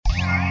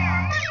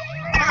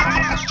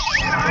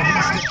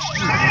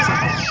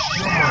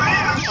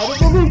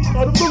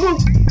Out of the loop.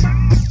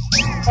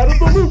 Out of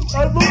the loop.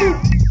 Out of the loop.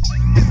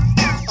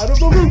 Out of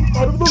the loop.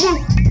 Out of the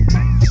loop.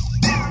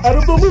 Out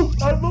of the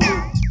loop. Out of the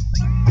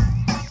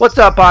loop. What's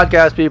up,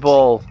 podcast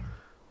people?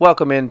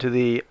 Welcome into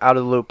the Out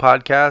of the Loop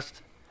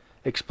podcast,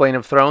 Explain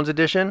of Thrones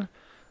edition.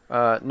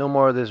 No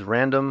more of this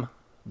random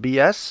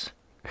BS.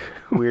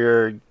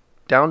 We're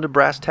down to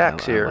brass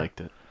tacks here. I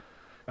liked it.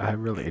 I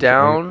really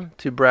Down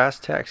to brass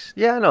tacks.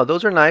 Yeah, no,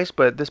 those are nice,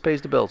 but this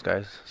pays the bills,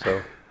 guys.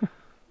 So,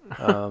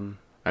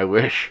 I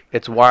wish.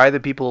 it's why the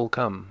people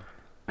come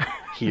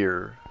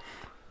here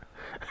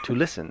to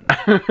listen.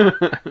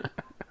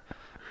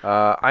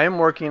 I am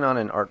working on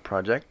an art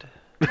project.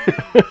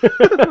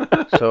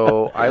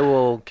 So I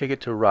will kick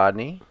it to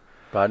Rodney.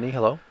 Rodney,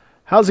 hello.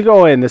 How's it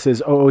going? This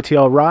is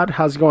OOTL Rod.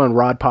 How's it going,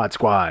 Rod Pod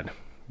Squad?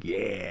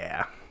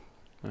 Yeah.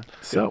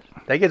 So,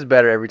 That gets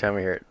better every time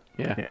we hear it.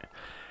 Yeah.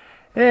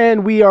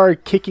 and we are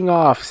kicking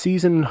off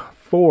Season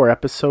 4,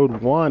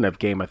 Episode 1 of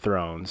Game of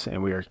Thrones,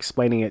 and we are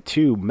explaining it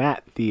to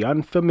Matt the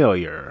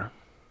Unfamiliar.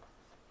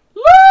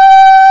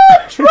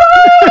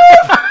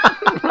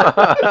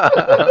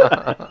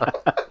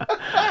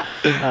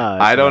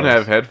 I don't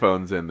have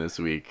headphones in this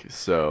week,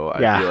 so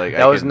Yeah. I feel like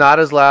That was not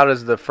as loud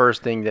as the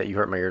first thing that you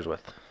hurt my ears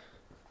with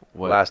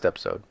what? last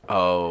episode.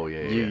 Oh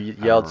yeah. You yeah.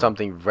 yelled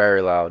something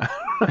very loud.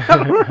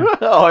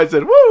 Oh, I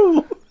said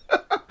woo.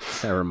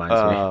 That reminds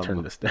me,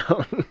 turn this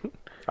down.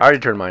 I already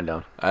turned mine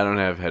down. I don't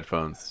have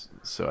headphones,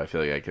 so I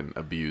feel like I can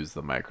abuse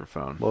the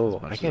microphone. Whoa,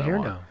 as much I as can't hear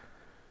want. now.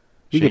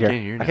 You Shane can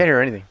can't hear. hear. I now. can't hear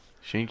anything.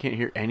 Shane can't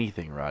hear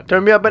anything, Rod.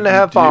 Turn me up in the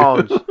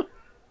headphones.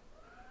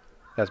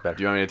 That's better.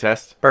 Do you want me to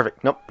test?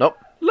 Perfect. Nope. Nope.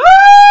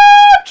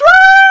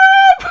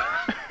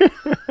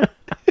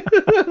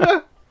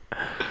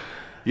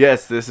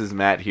 Yes, this is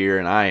Matt here,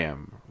 and I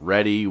am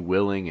ready,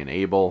 willing, and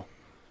able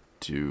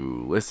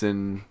to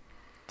listen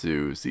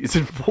to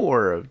Season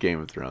 4 of Game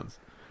of Thrones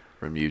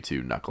from you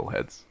two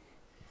knuckleheads.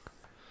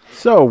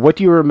 So, what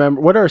do you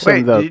remember? What are some Wait,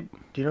 of the...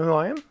 do you know who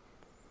I am?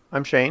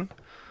 I'm Shane.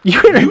 You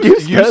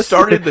introduced You us.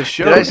 started the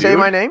show, Did I say dude.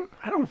 my name?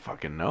 I don't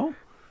fucking know.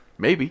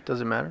 Maybe.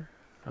 Does it matter?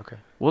 Okay.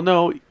 Well,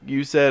 no,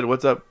 you said,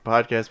 what's up,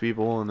 podcast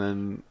people, and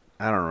then,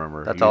 I don't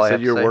remember. That's you all I said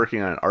have to you're say?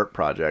 working on an art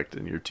project,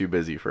 and you're too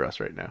busy for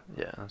us right now.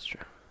 Yeah, that's true.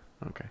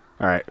 Okay.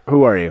 All right,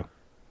 who are you?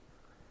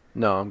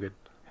 No, I'm good.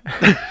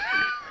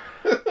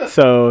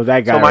 So,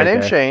 that guy So my right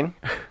name's there. Shane.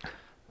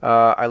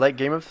 I like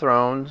Game of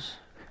Thrones.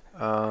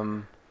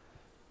 I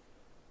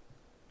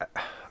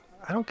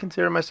don't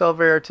consider myself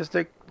very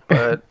artistic,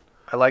 but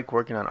I like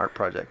working on art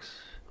projects.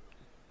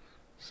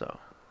 So,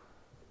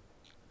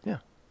 yeah,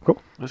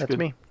 Cool. that's good.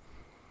 me.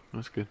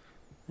 That's good.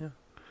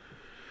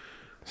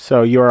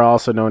 So, you are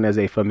also known as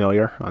a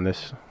familiar on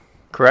this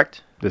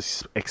Correct?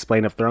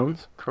 Explain of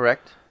Thrones.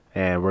 Correct.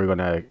 And we're going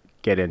to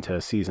get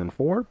into Season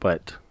 4,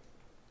 but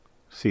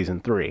Season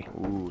 3.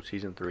 Ooh,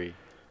 Season 3.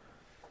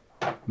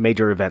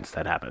 Major events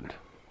that happened.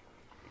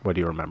 What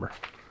do you remember?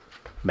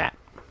 Matt.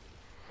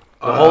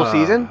 The whole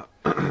season?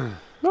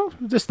 No,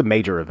 just the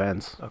major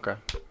events. Okay.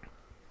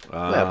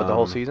 Yeah, but the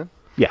whole season?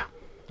 Yeah.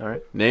 All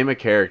right. Name a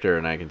character,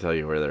 and I can tell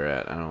you where they're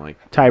at. I don't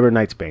like... Tiber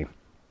Nightsbane.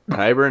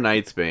 Tiber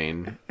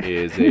Nightsbane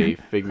is a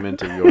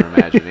figment of your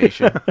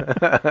imagination,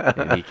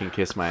 and he can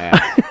kiss my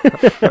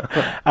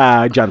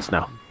ass. Jon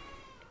Snow.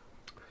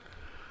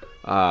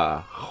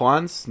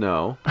 Juan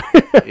Snow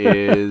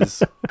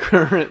is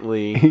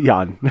currently...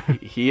 Jan.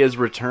 He has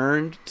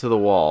returned to the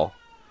wall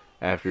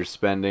after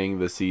spending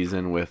the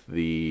season with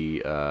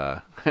the...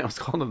 I almost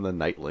called them the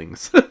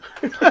Nightlings.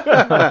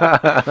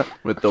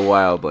 With the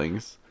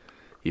Wildlings.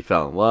 He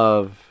fell in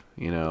love,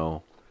 you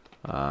know.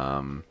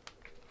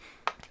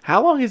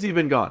 How long has he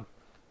been gone?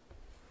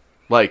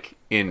 Like,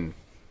 in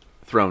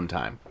throne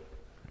time?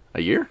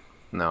 A year?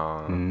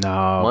 No.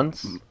 No.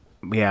 Months?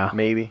 Yeah.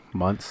 Maybe.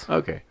 Months.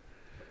 Okay.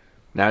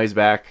 Now he's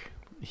back.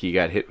 He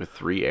got hit with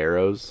 3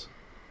 arrows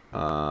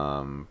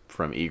from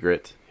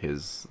Ygritte,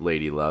 his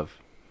lady love.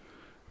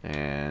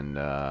 And,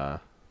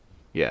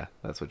 yeah,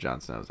 that's what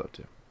Jon Snow's up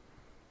to.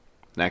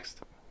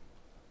 Next.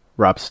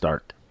 Robb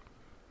Stark.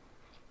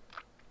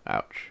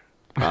 Ouch.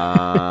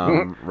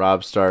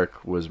 Robb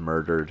Stark was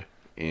murdered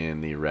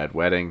in the Red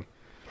Wedding.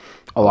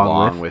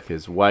 Along with? with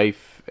his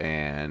wife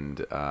and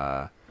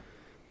the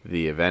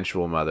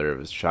eventual mother of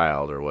his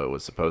child, or what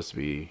was supposed to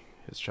be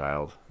his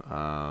child,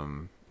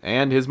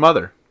 and his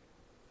mother,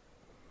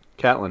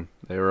 Catelyn.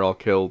 They were all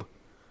killed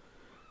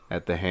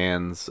at the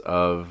hands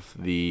of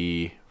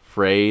the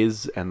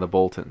Freys and the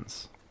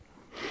Boltons.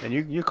 And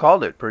you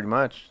called it pretty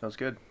much. That was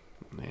good.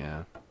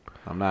 Yeah,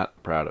 I'm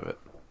not proud of it.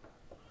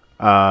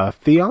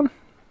 Theon?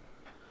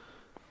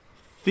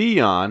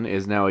 Theon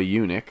is now a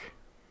eunuch.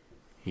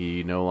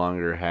 He no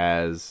longer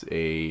has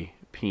a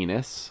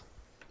penis.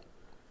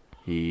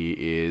 He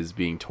is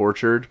being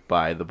tortured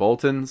by the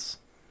Boltons.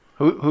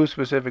 Who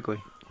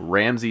specifically?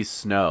 Ramsay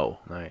Snow,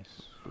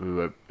 Nice.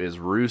 who is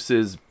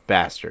Roos's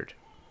bastard,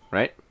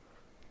 right?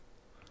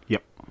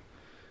 Yep.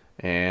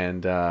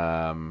 And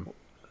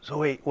So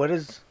wait,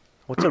 what's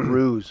a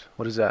ruse?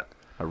 What is that?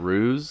 a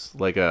ruse,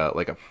 like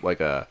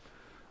a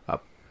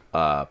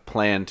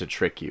plan to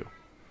trick you.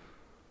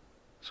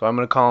 So I'm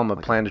going to call him a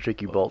plan to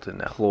trick you Bolton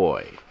now.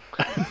 Ploy.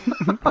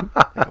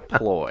 A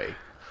ploy.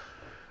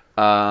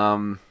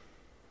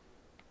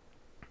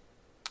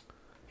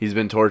 He's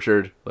been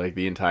tortured like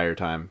the entire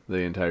time, the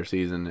entire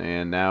season,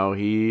 and now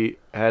he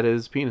had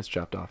his penis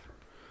chopped off,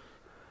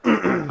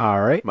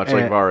 All right. much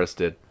like Varys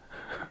did.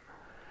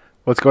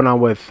 What's going on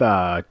with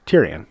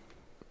Tyrion?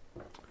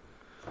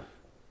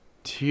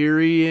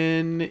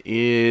 Tyrion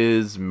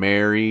is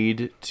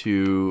married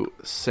to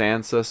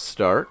Sansa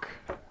Stark.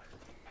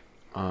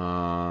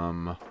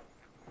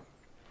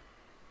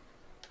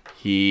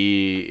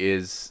 He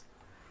is.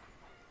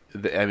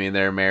 I mean,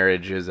 their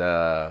marriage is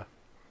a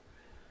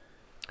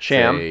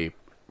Sham.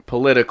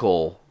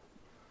 political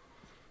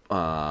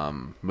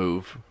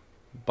move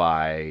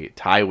by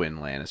Tywin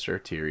Lannister,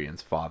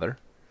 Tyrion's father.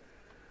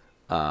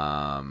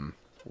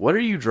 What are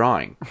you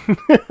drawing?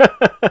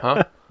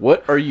 Huh?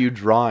 What are you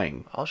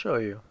drawing? I'll show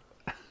you.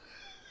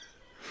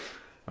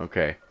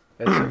 Okay.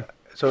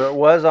 So it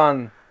was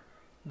on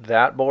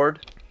that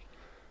board,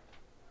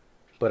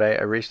 but I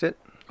erased it.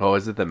 Oh,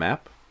 is it the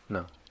map?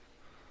 No.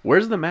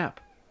 Where's the map?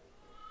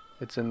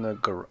 It's in the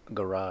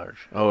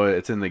garage. Oh,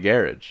 it's in the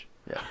garage.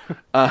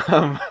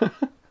 Yeah.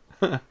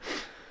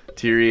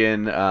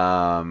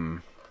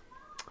 Tyrion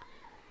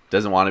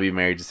doesn't want to be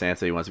married to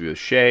Sansa. He wants to be with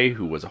Shae,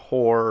 who was a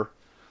whore,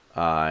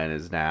 and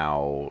is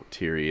now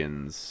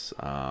Tyrion's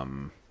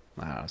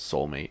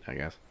soulmate, I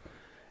guess.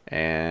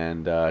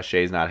 And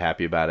Shae's not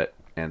happy about it,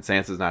 and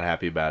Sansa's not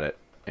happy about it,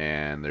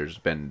 and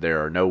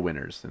there are no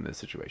winners in this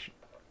situation.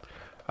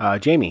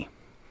 Jaime.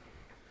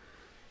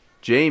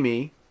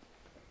 Jaime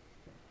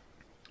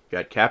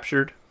got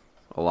captured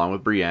along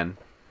with Brienne.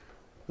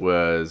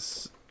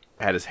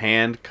 Had his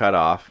hand cut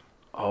off.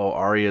 Oh,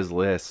 Arya's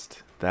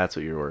list. That's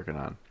what you're working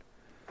on.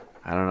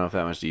 I don't know if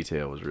that much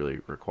detail was really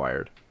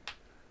required.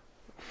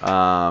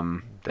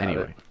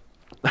 Anyway.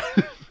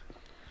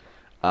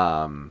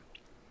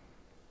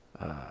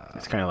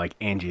 It's kind of like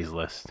Angie's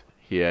List.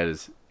 He had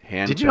his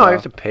hand Did you cut know I have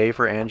off. to pay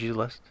for Angie's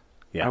List?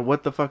 Yeah.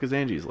 What the fuck is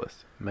Angie's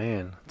List?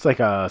 Man. It's like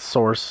a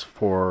source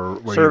for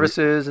where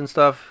Services and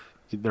stuff.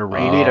 They're You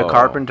rated. need a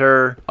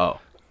carpenter. Oh.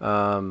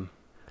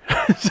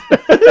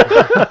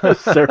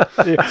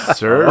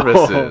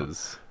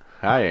 Services.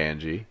 Hi,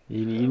 Angie.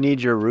 You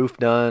need your roof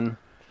done.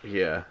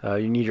 Yeah.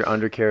 You need your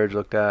undercarriage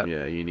looked at.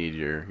 Yeah, you need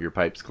your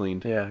pipes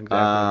cleaned. Yeah,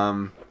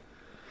 exactly.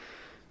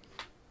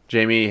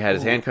 Jaime had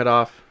his hand cut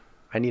off.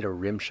 I need a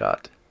rim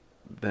shot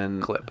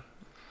Then clip.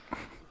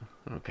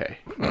 Okay.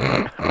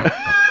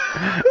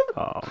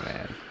 Oh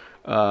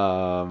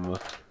man.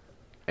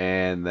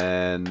 And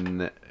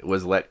then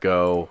was let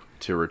go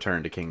to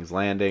return to King's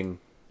Landing,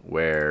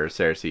 where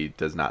Cersei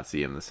does not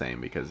see him the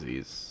same because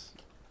he's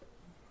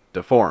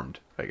deformed,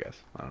 I guess.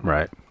 I don't know.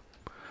 Right.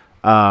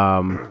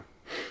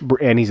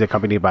 And he's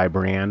accompanied by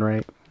Brienne,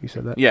 right? You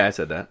said that? Yeah, I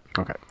said that.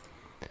 Okay.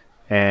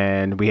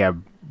 And we have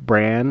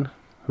Bran,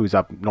 who's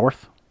up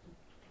north.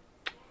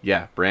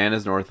 Yeah, Bran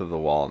is north of the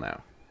wall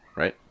now,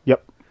 right?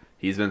 Yep.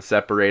 He's been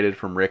separated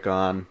from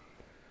Rickon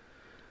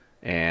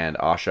and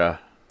Osha.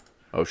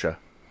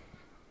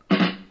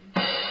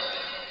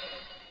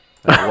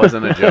 That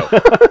wasn't a joke.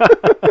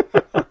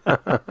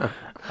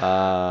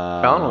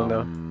 Found one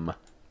though.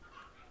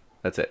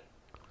 That's it.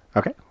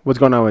 Okay. What's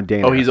going on with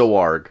Daenerys? Oh, he's a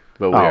warg.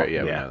 But we Oh, are, we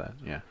yeah. know that.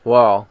 Yeah.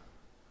 Well.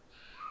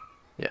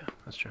 Yeah,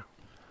 that's true.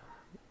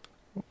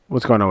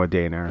 What's going on with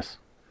Daenerys?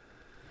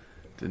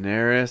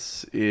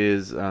 Daenerys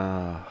is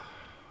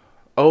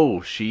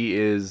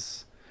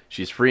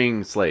she's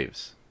freeing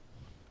slaves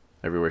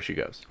everywhere she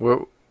goes.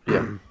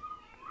 Yeah.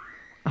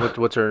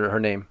 What's her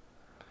name?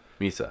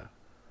 Misa.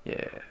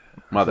 Yeah.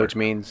 Mother. Which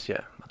means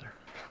mother.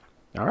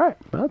 All right.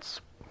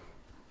 That's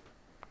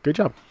good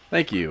job.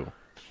 Thank you.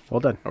 Well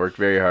done. I worked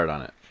very hard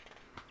on it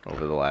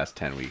over the last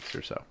 10 weeks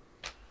or so.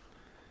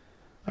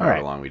 All right.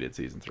 How long we did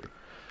season 3.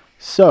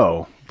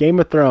 So, Game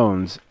of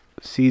Thrones,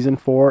 Season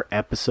 4,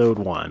 Episode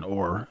 1,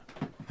 or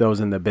those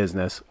in the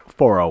business,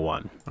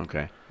 401.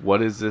 Okay.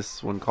 What is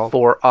this one called?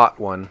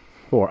 401.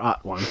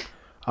 401.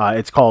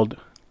 It's called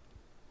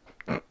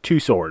Two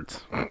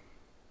Swords.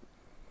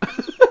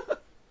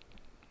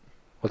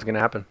 What's gonna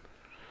happen?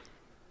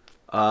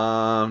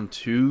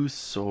 Two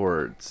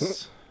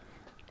swords.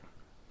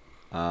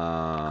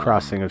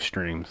 Crossing of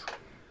Streams.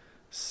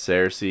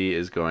 Cersei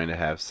is going to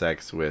have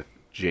sex with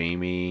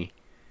Jaime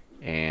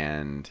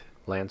and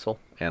Lancel.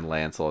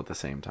 Lancel at the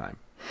same time.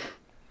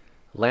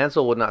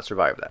 Lancel would not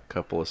survive that.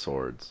 Couple of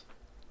swords.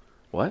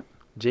 What?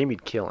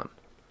 Jaime'd kill him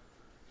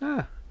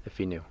Ah, if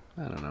he knew.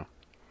 I don't know.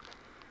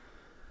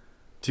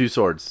 Two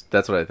swords.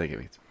 That's what I think it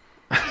means.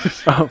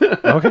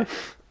 Okay.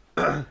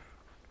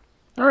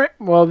 All right.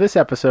 Well, this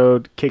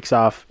episode kicks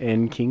off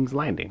in King's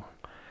Landing.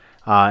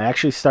 It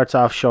actually starts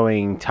off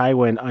showing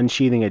Tywin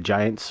unsheathing a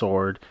giant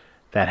sword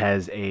that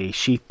has a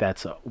sheath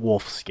that's a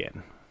wolf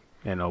skin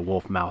and a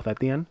wolf mouth at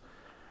the end.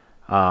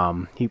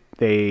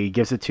 They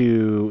gives it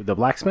to the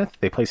blacksmith.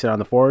 They place it on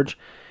the forge,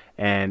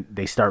 and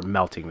they start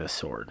melting this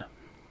sword.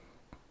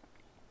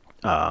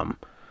 And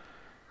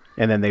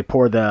then they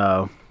pour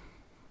the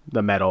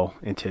metal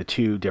into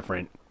two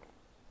different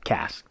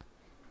casks,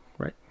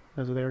 right?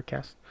 That's what they were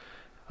cast.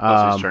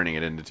 So he's turning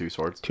it into two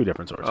swords. Two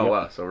different swords. Oh yep.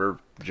 wow! So we're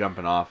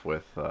jumping off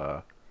with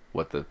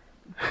what the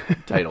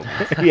title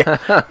means. Yeah,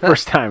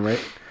 first time,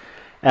 right?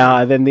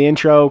 Then the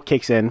intro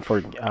kicks in for,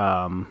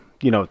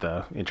 you know what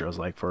the intro's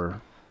like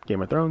for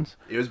Game of Thrones.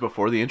 It was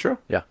before the intro.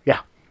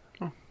 Yeah.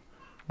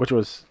 Which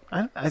was...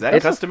 Is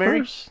that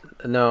customary?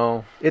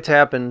 No, it's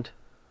happened,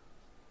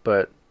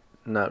 but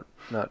not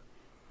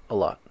a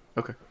lot.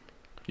 Okay.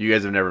 You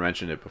guys have never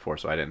mentioned it before,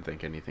 so I didn't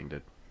think anything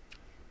did.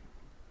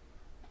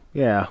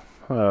 Yeah.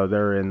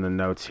 They're in the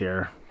notes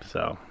here,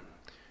 so...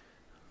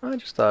 I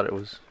just thought it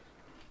was.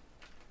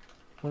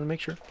 Want to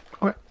make sure.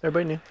 Okay.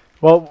 Everybody knew.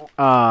 Well,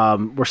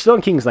 we're still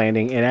in King's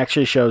Landing, and it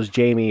actually shows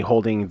Jamie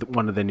holding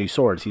one of the new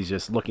swords. He's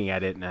just looking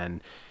at it,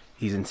 and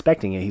he's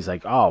inspecting it. He's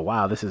like, oh,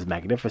 wow, this is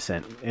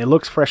magnificent. It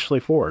looks freshly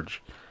forged.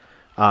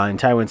 And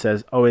Tywin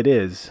says, oh, it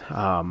is.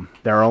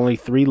 There are only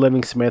 3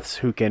 living smiths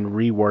who can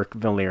rework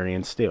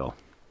Valyrian steel.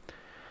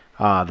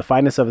 The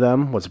finest of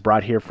them was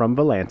brought here from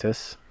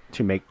Volantis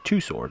to make 2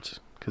 swords,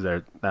 because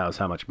that was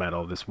how much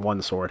metal this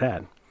one sword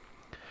had.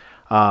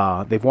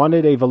 They've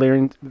wanted a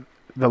Valyrian...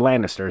 The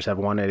Lannisters have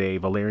wanted a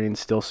Valyrian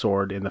steel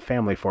sword in the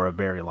family for a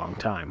very long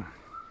time.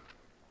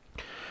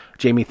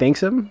 Jamie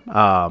thanks him.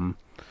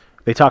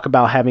 They talk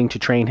about having to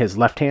train his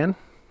left hand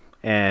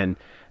and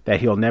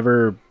that he'll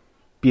never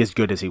be as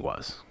good as he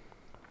was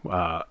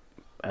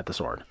at the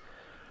sword.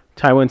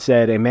 Tywin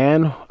said, a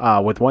man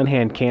with one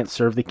hand can't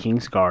serve the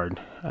king's guard,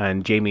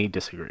 and Jamie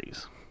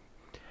disagrees.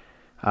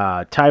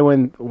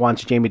 Tywin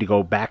wants Jamie to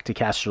go back to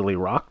Casterly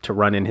Rock to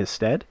run in his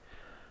stead,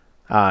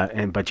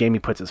 but Jamie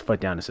puts his foot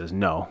down and says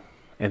no.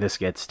 And this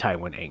gets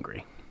Tywin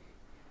angry.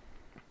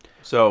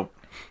 So,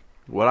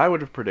 what I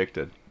would have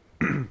predicted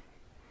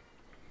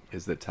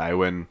is that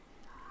Tywin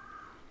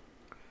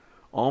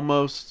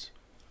almost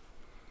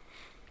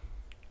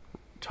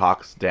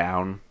talks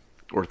down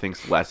or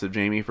thinks less of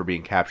Jamie for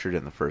being captured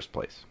in the first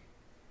place.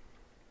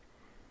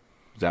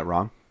 Is that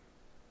wrong?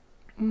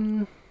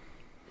 I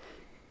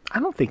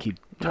don't think he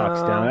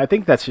talks down. I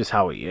think that's just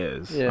how he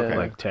is, Yeah.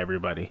 like to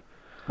everybody.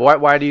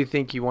 Why do you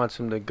think he wants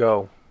him to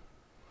go?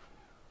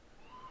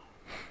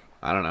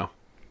 I don't know.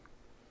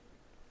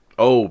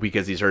 Oh,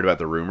 because he's heard about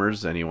the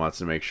rumors and he wants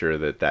to make sure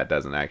that that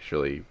doesn't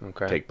actually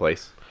take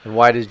place. And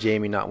why does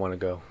Jamie not want to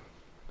go?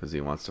 Because he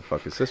wants to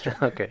fuck his sister.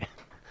 Okay.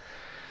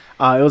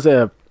 It was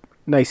a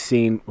nice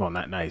scene. Well,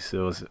 not nice. It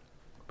was a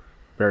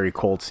very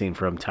cold scene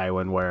from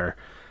Tywin where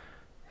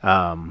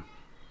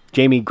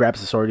Jamie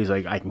grabs the sword. He's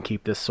like, I can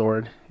keep this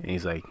sword. And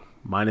he's like,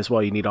 might as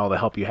well. You need all the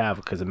help you have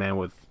because a man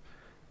with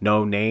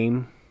no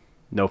name,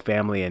 no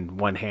family, and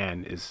one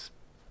hand is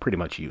pretty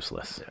much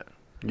useless. Yeah.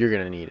 You're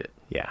going to need it.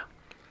 Yeah.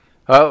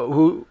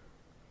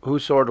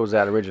 Whose sword was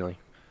that originally?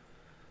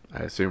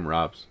 I assume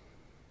Rob's.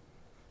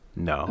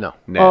 No.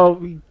 Ned.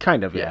 Oh,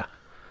 kind of, yeah.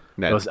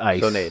 Ned. It was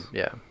Ice. So Nate,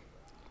 yeah.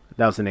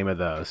 That was the name of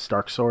the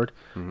Stark sword.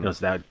 It was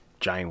that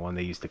giant one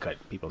they used to cut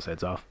people's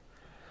heads off.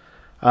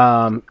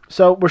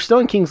 So we're still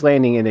in King's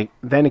Landing, and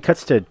then it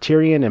cuts to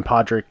Tyrion and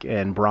Podrick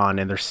and Bronn,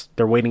 and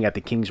they're waiting at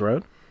the King's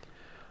Road.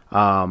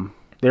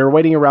 They're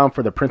waiting around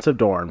for the Prince of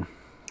Dorne.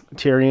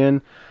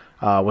 Tyrion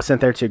was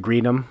sent there to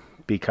greet him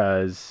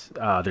because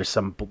there's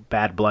some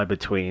bad blood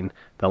between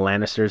the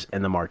Lannisters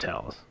and the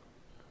Martells.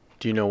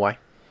 Do you know why?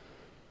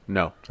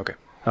 No. Okay.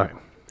 Okay.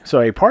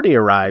 So a party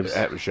arrives.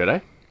 Should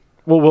I?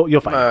 Well, you'll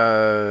find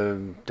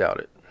out. Doubt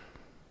it.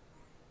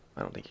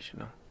 I don't think you should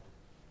know.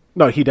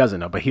 No, he doesn't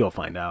know, but he'll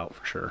find out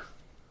for sure.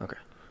 Okay.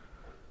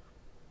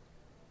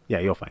 Yeah,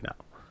 you'll find out.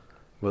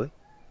 Will he?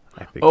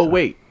 I think Oh, so.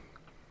 wait.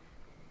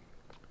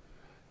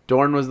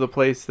 Dorne was the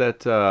place that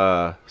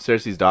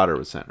Cersei's daughter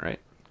was sent, right?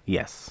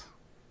 Yes.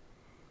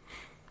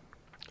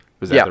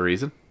 Was that Yeah. the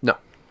reason? No.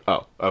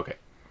 Oh, okay.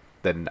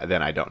 Then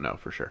I don't know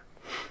for sure.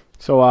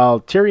 So while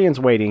Tyrion's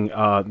waiting,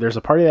 there's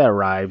a party that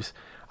arrives,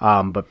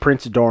 but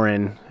Prince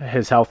Doran,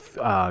 his health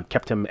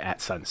kept him at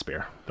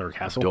Sunspear, their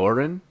castle.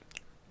 Doran?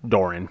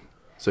 Doran.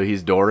 So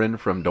he's Doran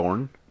from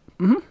Dorne?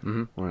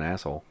 Mm-hmm. What an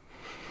asshole.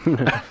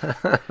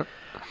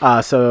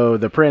 So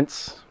the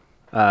prince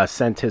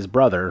sent his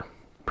brother,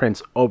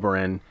 Prince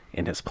Oberyn,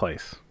 in his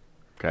place.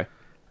 Okay.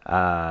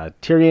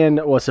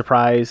 Tyrion was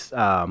surprised,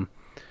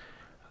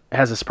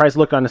 has a surprised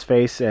look on his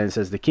face, and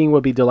says the king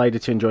would be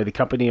delighted to enjoy the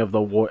company of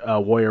the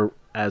warrior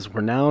as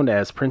renowned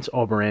as Prince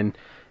Oberyn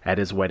at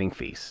his wedding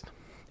feast.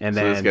 And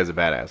So then, this guy's a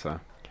badass, huh?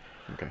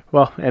 Okay.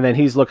 well, and then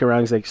he's looking around.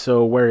 He's like,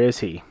 "So where is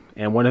he?"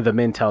 And one of the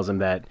men tells him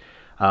that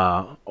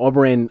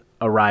Oberyn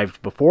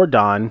arrived before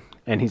dawn,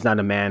 and he's not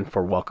a man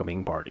for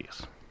welcoming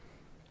parties.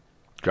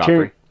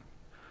 Joffrey?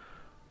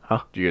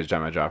 Huh? Do you guys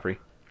talking about Joffrey?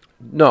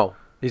 No.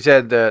 He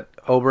said that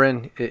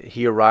Oberyn,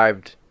 he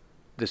arrived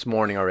this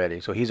morning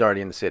already, so he's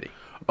already in the city.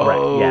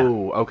 Oh, yeah.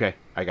 okay.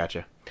 I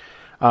gotcha.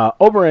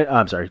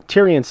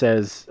 Tyrion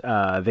says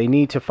they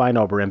need to find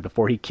Oberyn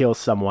before he kills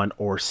someone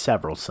or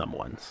several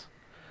someones.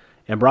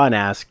 And Bronn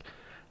asks,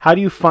 how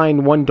do you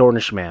find one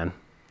Dornish man?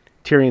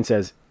 Tyrion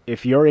says,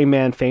 if you're a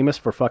man famous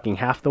for fucking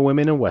half the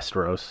women in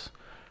Westeros,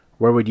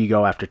 where would you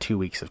go after 2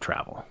 weeks of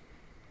travel?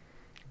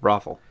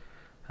 Brothel.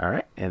 All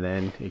right, and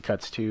then it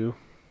cuts to...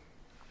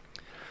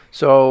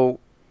 So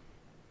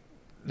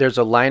there's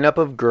a lineup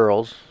of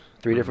girls,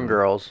 3 different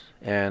girls,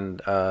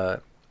 and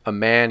a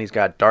man. He's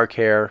got dark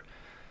hair,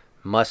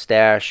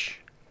 mustache,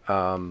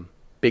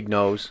 big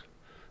nose,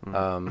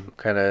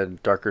 kind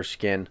of darker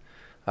skin.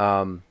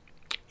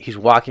 He's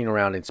walking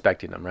around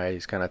inspecting them, right?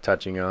 He's kind of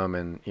touching them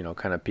and,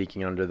 kind of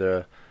peeking under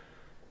the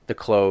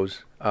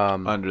clothes.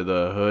 Under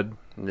the hood.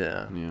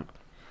 Yeah.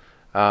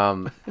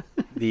 Yeah.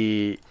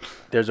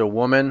 There's a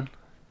woman.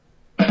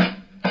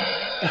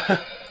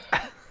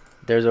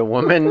 There's a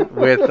woman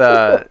with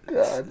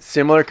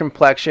similar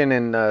complexion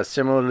and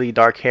similarly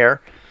dark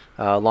hair,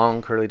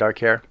 long curly dark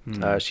hair.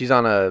 She's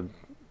on a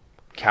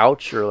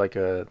couch or like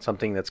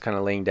something that's kind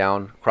of laying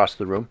down across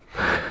the room.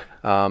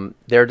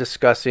 They're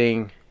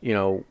discussing,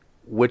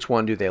 which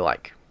one do they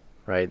like,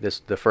 right?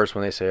 The first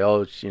one they say,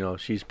 oh,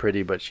 she's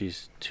pretty, but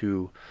she's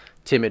too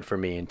timid for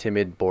me, and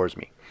timid bores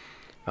me.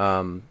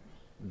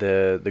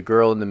 The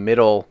girl in the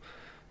middle,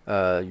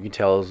 you can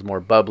tell is more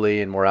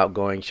bubbly and more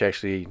outgoing. She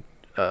actually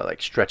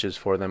like stretches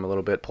for them a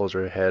little bit, pulls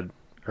her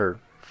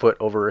foot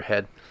over her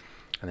head,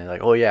 and they're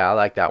like, oh yeah, I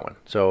like that one.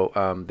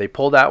 So they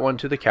pull that one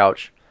to the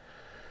couch,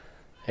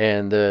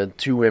 and the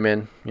 2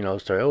 women,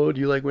 start, oh, do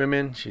you like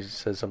women? She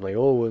says something like,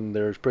 oh, and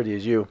they're as pretty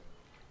as you.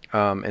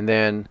 And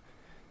then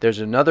there's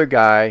another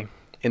guy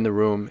in the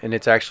room, and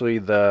it's actually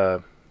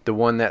the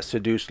one that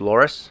seduced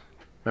Loris.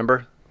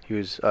 Remember? He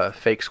was a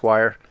fake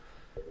squire,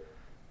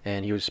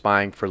 and he was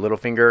spying for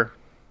Littlefinger.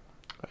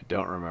 I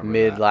don't remember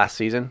Mid that. last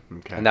season.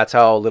 Okay. And that's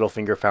how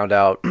Littlefinger found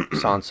out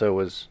Sansa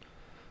was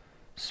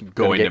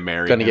Going to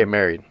get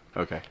married.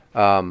 Okay.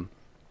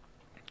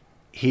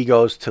 He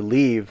goes to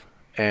leave,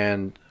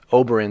 and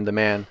Oberyn, the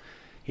man,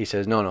 he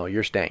says, no,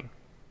 you're staying.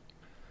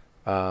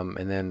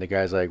 And then the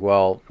guy's like,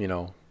 well,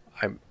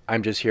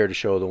 I'm just here to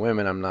show the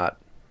women I'm not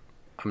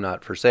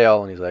for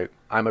sale. And he's like,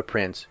 I'm a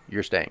prince,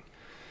 you're staying.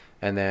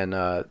 And then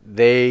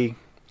they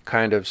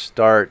kind of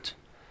start,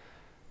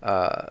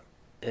 and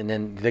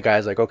then the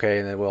guy's like, okay,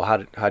 and then, well,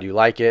 how do you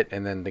like it?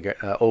 And then the guy,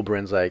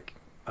 Oberyn's like,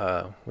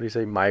 what do you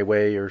say, my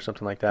way or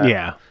something like that?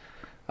 Yeah.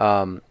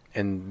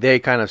 And they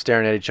kind of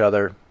staring at each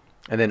other.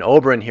 And then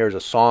Oberyn hears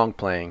a song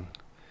playing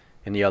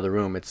in the other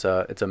room. It's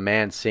a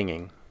man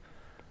singing.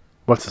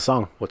 What's the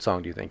song? What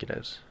song do you think it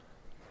is?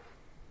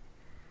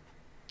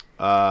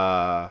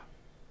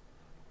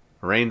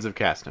 Reigns of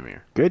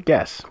Castamere. Good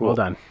guess. Cool. Well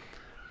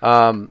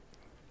done.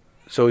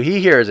 So he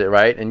hears it,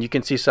 right? And you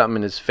can see something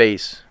in his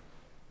face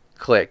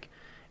click.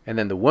 And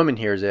then the woman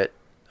hears it,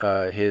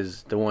 the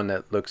one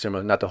that looks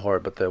similar, not the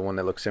whore, but the one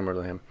that looks similar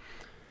to him.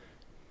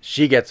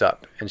 She gets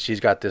up, and she's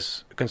got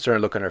this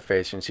concerned look on her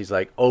face, and she's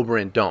like,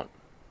 Oberyn, don't.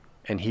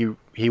 And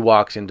he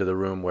walks into the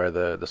room where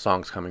the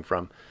song's coming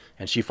from,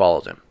 and she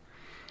follows him.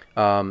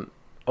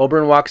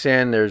 Oberyn walks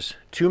in. There's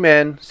 2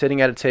 men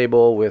sitting at a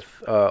table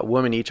with a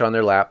woman each on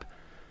their lap,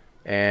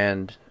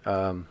 and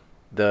one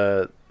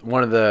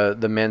of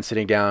the men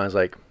sitting down is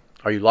like,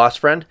 are you lost,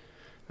 friend?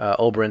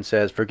 Oberyn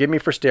says, forgive me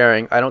for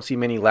staring. I don't see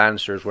many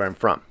Lannisters where I'm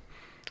from.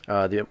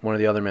 One of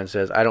the other men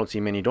says, I don't see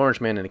many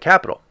Dornishmen in the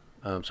capital.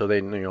 So they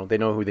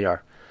know who they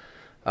are.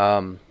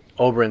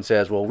 Oberyn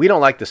says, well, we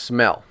don't like the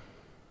smell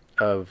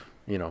of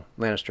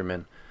Lannister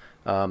men.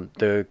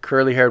 The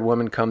curly-haired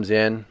woman comes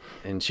in,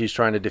 and she's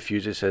trying to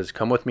diffuse it, says,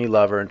 come with me,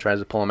 lover, and tries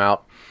to pull him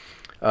out.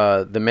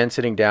 The men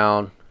sitting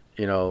down,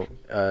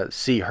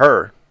 see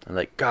her, and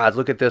like, God,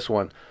 look at this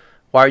one.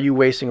 Why are you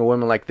wasting a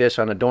woman like this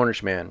on a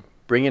Dornish man?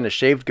 Bring in a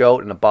shaved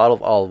goat and a bottle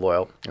of olive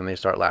oil. And they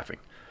start laughing.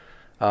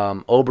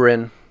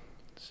 Oberyn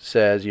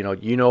says,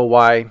 you know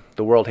why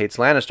the world hates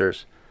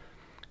Lannisters.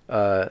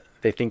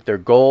 They think they're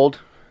gold,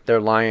 they're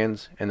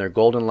lions, and their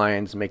golden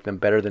lions make them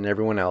better than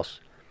everyone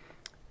else.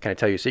 Can I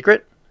tell you a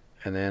secret?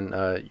 And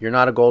then you're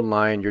not a golden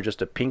lion. You're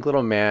just a pink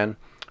little man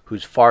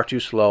who's far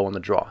too slow on the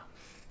draw.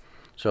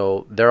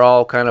 So they're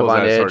all kind of Pulls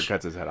on out his sword, edge.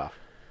 cuts his head off.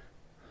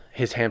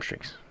 His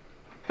hamstrings.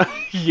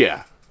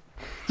 Yeah.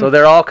 So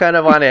they're all kind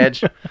of on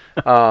edge.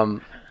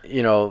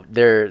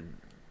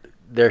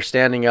 They're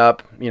standing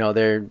up.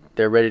 They're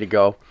ready to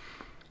go.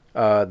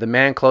 The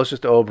man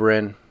closest to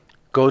Oberyn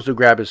goes to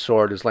grab his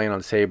sword, is laying on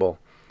the table,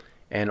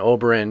 and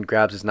Oberyn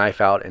grabs his knife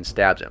out and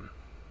stabs him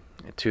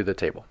to the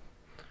table,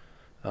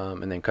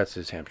 and then cuts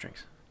his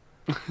hamstrings.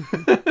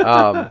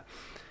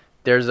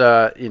 There's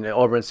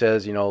Oberyn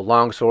says,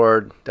 long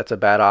sword, that's a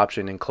bad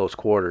option in close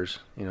quarters,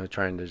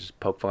 trying to just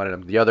poke fun at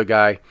him. The other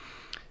guy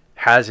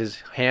has his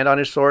hand on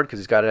his sword because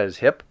he's got it at his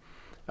hip.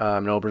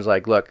 And Oberyn's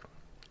like, look,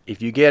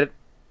 if you get,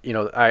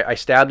 I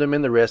stabbed him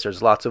in the wrist.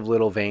 There's lots of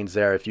little veins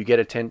there. If you get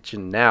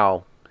attention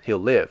now, he'll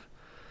live.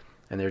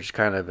 And there's just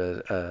kind of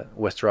a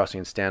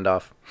Westerosian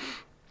standoff.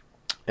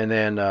 And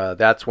then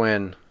that's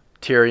when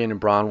Tyrion and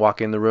Bronn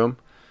walk in the room.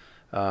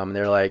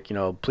 They're like,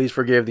 please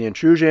forgive the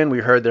intrusion.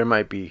 We heard there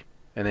might be.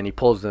 And then he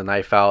pulls the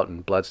knife out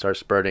and blood starts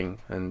spurting.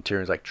 And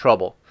Tyrion's like,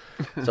 trouble.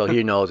 So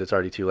he knows it's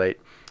already too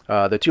late.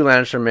 The 2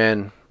 Lannister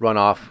men run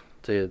off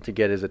to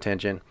get his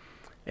attention.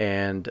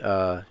 And,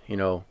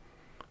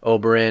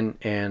 Oberyn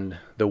and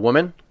the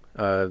woman,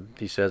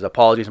 he says,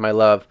 apologies, my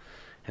love.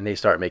 And they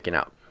start making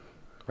out,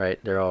 right?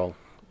 They're all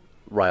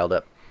riled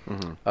up.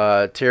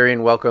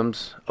 Tyrion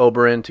welcomes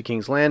Oberyn to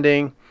King's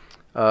Landing.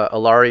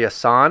 Ilaria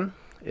San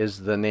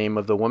is the name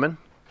of the woman.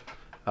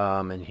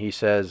 And he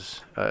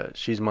says,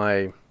 she's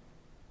my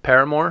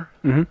paramour.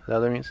 Mm-hmm. Is that what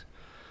that means?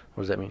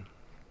 What does that mean?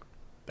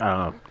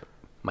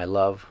 My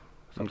love.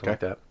 Something like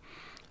that.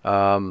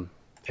 And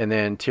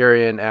then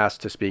Tyrion asks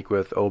to speak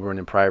with Oberyn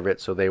in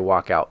private, so they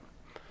walk out.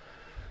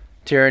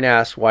 Tyrion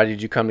asks, why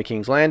did you come to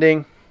King's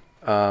Landing?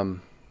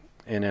 And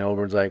then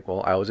Oberyn's like,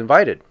 well, I was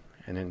invited.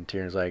 And then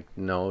Tyrion's like,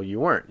 no, you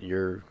weren't.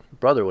 Your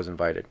brother was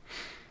invited.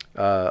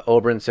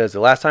 Oberyn says, the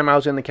last time I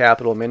was in the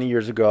capital many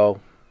years ago,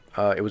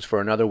 it was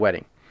for another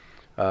wedding.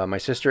 My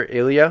sister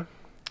Ilya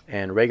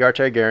and Rhaegar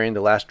Targaryen,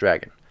 the last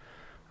dragon.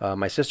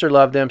 My sister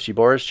loved them. She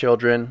bore his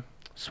children,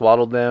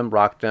 swaddled them,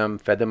 rocked them,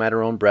 fed them at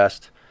her own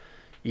breast.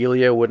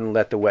 Ilya wouldn't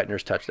let the wet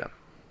nurse touch them.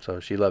 So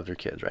she loved her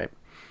kids, right?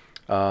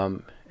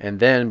 And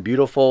then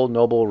beautiful,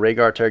 noble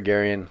Rhaegar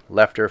Targaryen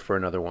left her for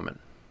another woman.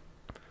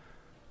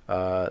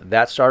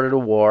 That started a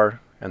war,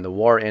 and the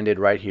war ended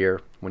right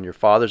here when your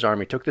father's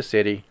army took the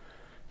city.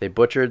 They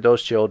butchered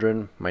those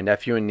children, my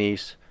nephew and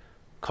niece,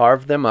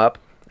 carved them up,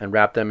 and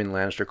wrapped them in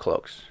Lannister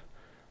cloaks.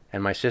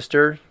 And my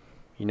sister,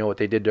 you know what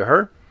they did to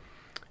her?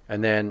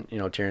 And then,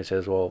 Tyrion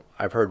says, well,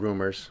 I've heard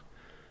rumors.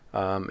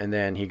 And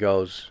then he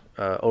goes,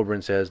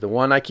 Oberyn says, the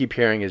one I keep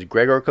hearing is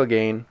Gregor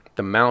Clegane,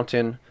 the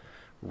Mountain,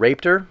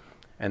 raped her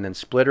and then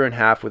split her in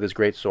half with his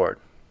great sword.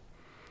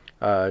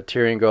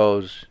 Tyrion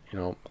goes,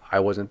 I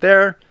wasn't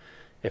there.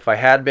 If I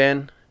had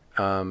been,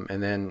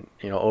 and then,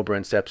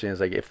 Oberyn steps in and is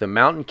like, if the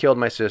Mountain killed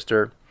my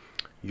sister,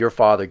 your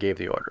father gave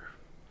the order.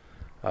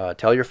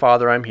 Tell your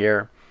father I'm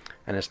here,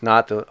 and it's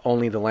not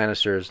only the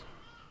Lannisters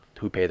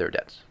who pay their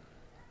debts.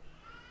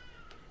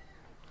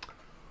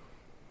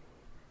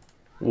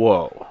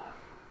 Whoa.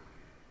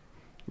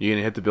 You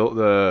gonna hit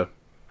the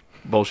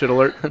bullshit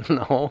alert?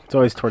 No. It's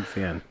always towards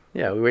the end.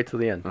 Yeah, we wait till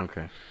the end.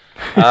 Okay.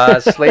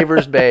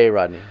 Slaver's Bay,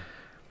 Rodney.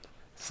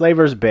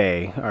 Slaver's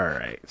Bay. All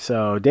right.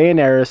 So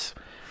Daenerys,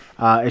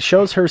 it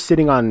shows her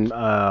sitting on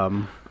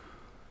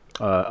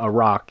a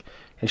rock,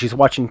 and she's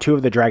watching two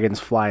of the dragons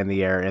fly in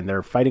the air, and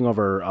they're fighting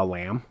over a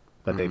lamb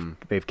that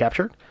they've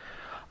captured.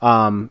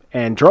 And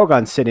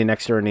Drogon's sitting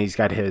next to her, and he's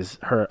got his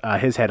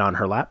head on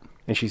her lap,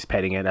 and she's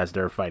petting it as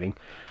they're fighting.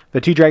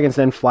 The two dragons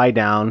then fly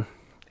down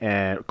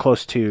and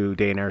close to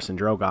Daenerys and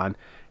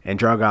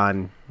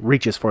Drogon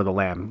reaches for the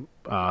lamb.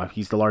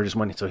 He's the largest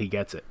one, so he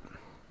gets it.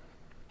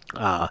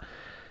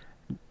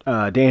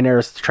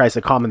 Daenerys tries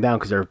to calm them down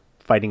because they're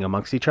fighting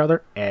amongst each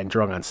other, and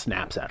Drogon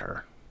snaps at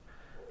her.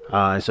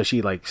 And so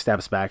she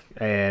steps back,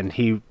 and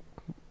he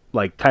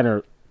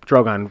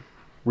Drogon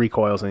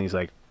recoils,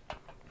 and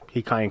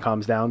he kind of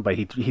calms down, but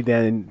he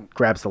then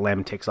grabs the lamb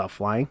and takes off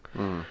flying.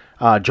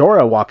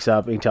 Jorah walks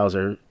up and tells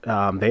her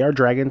they are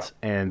dragons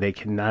and they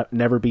can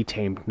never be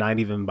tamed, not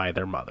even by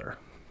their mother.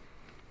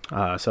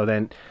 So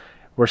then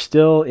we're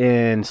still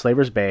in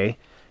Slaver's Bay,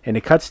 and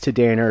it cuts to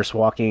Daenerys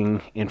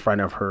walking in front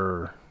of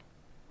her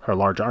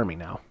large army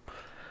now.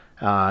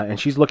 And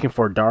she's looking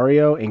for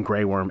Daario and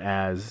Grey Worm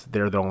as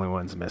they're the only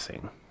ones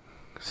missing.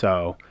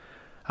 So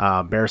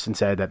Barristan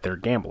said that they're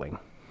gambling,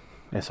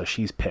 and so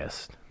she's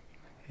pissed.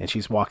 And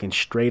she's walking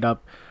straight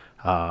up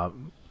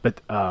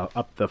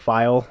up the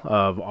file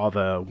of all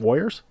the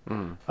warriors,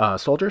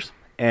 soldiers,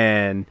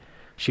 and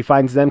she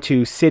finds them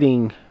two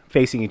sitting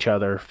facing each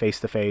other, face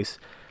to face,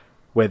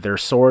 with their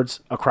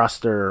swords across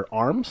their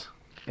arms,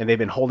 and they've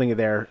been holding it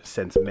there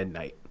since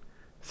midnight.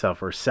 So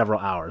for several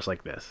hours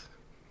like this.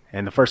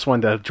 And the first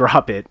one to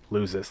drop it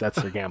loses.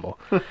 That's their gamble.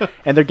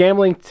 And they're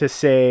gambling to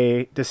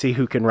see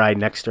who can ride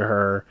next to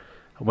her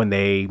when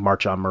they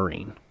march on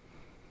Meereen.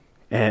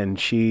 And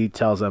she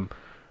tells them,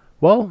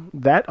 well,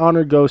 that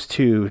honor goes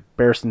to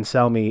Barristan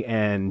Selmy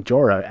and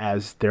Jorah,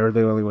 as they're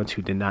the only ones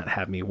who did not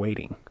have me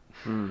waiting.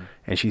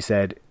 And she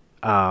said,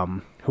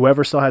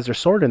 whoever still has their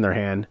sword in their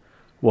hand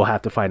will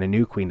have to find a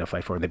new queen to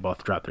fight for. And they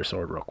both drop their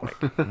sword real quick.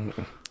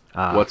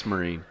 What's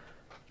Meereen?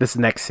 This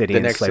next city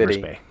in Slaver's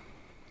Bay.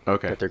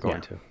 Okay. That they're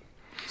going to.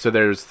 So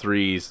there's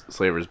 3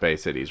 Slaver's Bay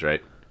cities,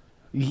 right?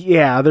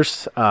 Yeah,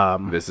 there's...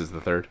 This is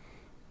the third?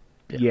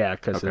 Yeah,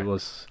 because Okay. it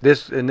was...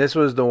 This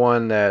was the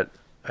one that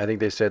I think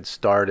they said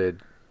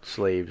started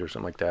slaves or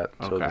something like that.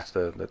 So Okay. it's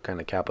the kind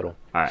of capital.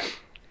 All right.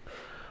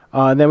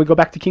 and then we go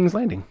back to King's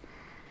Landing.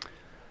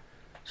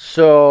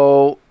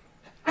 So,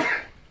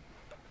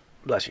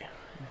 bless you.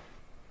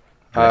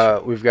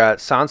 We've got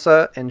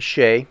Sansa and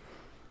Shae,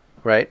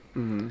 right?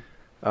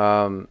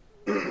 Mm-hmm.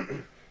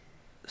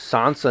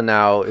 Sansa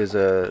now is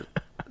a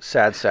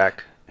sad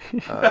sack.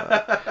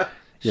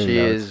 She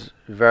is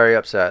very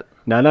upset.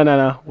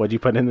 No. What'd you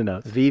put in the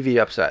notes? Vivi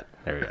upset.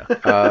 There we go.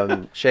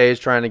 Shae is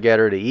trying to get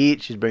her to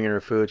eat. She's bringing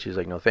her food. She's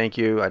like, no, thank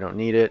you. I don't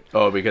need it.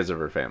 Oh, because of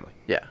her family.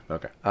 Yeah.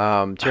 Okay.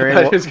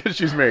 Tyrion. It's because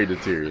she's married to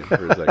Tyrion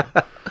for a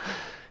second.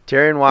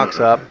 Tyrion walks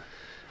up,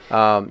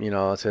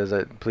 says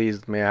that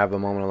please may I have a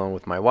moment alone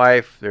with my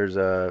wife. There's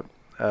a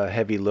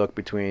heavy look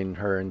between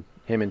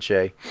him and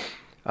Shae.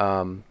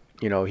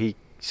 He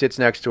sits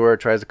next to her,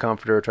 tries to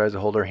comfort her, tries to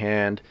hold her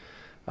hand,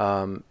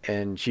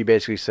 and she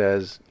basically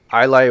says,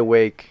 I lie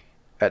awake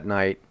at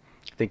night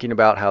thinking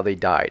about how they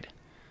died.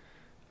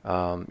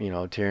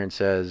 Tyrion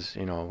says,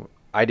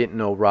 I didn't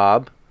know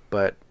Robb,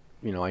 but,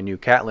 I knew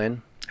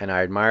Catelyn, and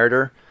I admired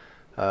her.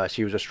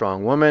 She was a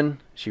strong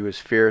woman. She was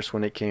fierce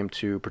when it came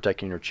to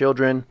protecting her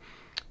children.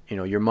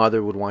 Your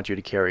mother would want you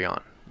to carry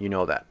on. You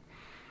know that.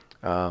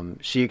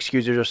 She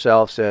excuses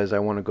herself, says, I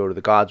want to go to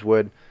the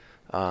Godswood.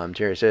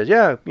 Jerry says,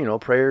 yeah,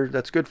 prayer,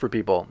 that's good for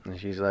people. And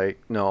she's like,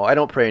 no, I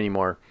don't pray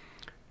anymore.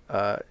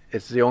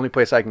 It's the only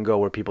place I can go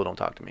where people don't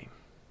talk to me.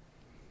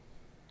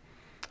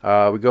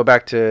 We go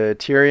back to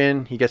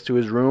Tyrion. He gets to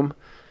his room.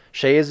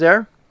 Shae is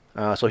there.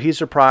 So he's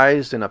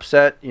surprised and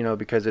upset,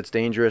 because it's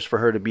dangerous for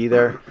her to be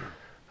there.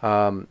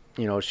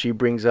 She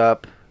brings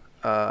up,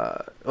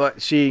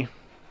 she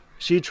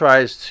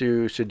tries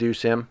to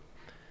seduce him.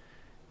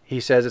 He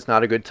says it's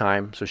not a good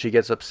time, so she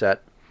gets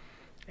upset.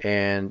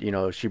 And,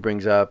 she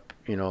brings up,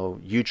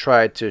 you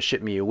tried to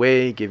ship me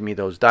away, give me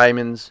those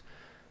diamonds.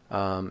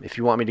 If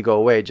you want me to go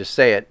away, just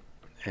say it.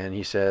 And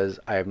he says,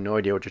 I have no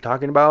idea what you're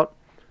talking about.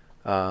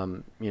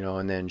 And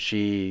then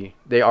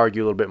they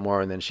argue a little bit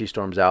more, and then she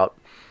storms out.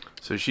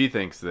 So she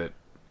thinks that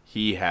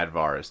he had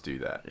Varys do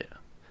that. Yeah.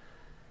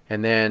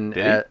 And then...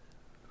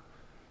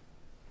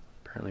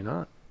 apparently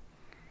not.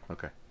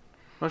 Okay.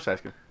 I'm just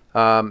asking.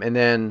 And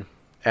then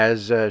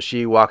as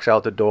she walks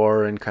out the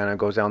door and kind of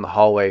goes down the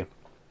hallway,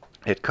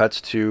 it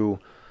cuts to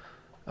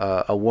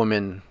a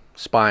woman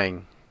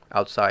spying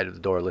outside of the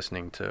door,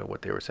 listening to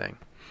what they were saying.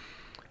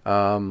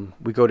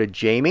 We go to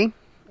Jaime,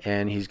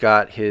 and he's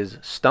got his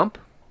stump,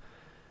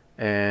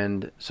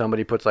 and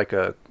somebody puts like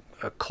a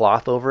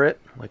cloth over it,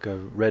 like a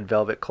red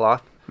velvet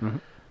cloth. Mm-hmm.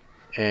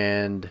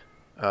 And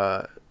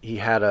he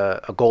had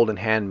a golden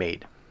hand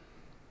made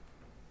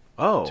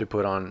to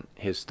put on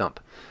his stump.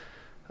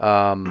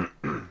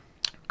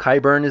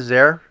 Qyburn is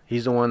there.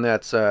 He's the one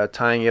that's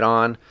tying it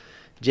on.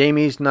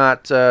 Jaime's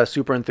not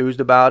super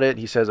enthused about it.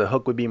 He says a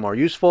hook would be more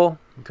useful,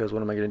 because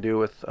what am I going to do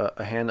with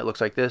a hand that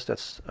looks like this?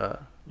 That's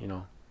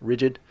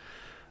rigid.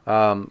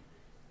 Qyburn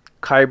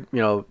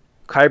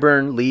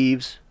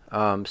leaves.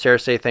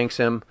 Cersei thanks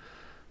him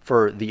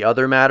for the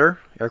other matter,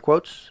 air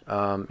quotes.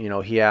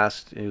 He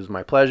asked, it was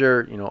my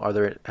pleasure,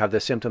 have the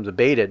symptoms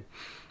abated?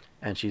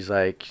 And she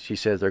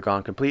says they're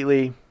gone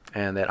completely,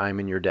 and that I'm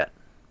in your debt.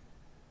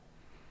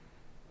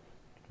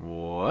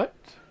 What?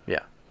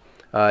 Yeah.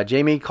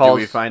 Jaime calls...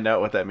 Do we find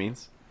out what that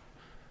means?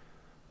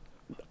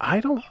 I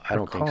don't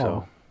think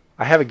so.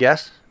 I have a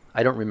guess.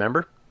 I don't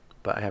remember,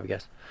 but I have a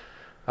guess.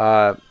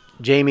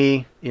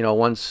 Jaime,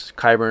 once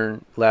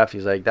Qyburn left,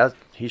 he's like,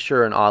 he's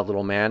sure an odd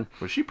little man.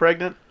 Was she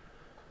pregnant?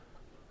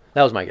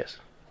 That was my guess.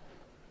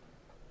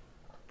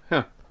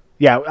 Huh.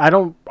 Yeah, I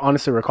don't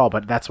honestly recall,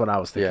 but that's what I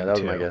was thinking. Yeah, that was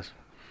too. my guess.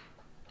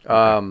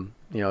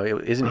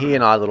 Isn't he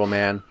an odd little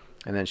man?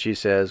 And then she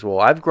says, well,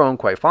 I've grown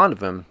quite fond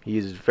of him.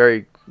 He's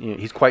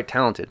he's quite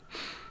talented.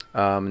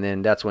 And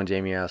then that's when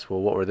Jaime asks, well,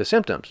 what were the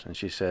symptoms? And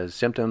she says,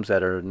 symptoms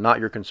that are not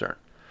your concern.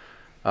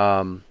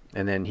 And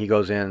then he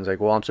goes in and is like,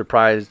 well, I'm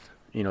surprised,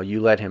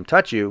 you let him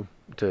touch you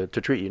to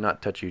treat you,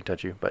 not touch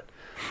you, but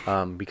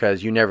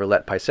because you never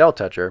let Pycelle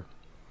touch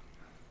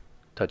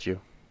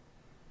you.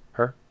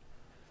 Her?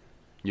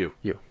 You.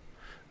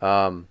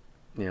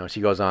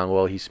 She goes on,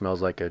 well, he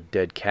smells like a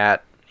dead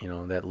cat,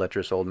 that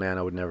lecherous old man,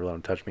 I would never let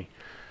him touch me.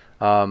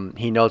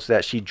 He notes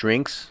that she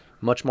drinks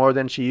much more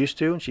than she used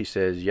to, and she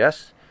says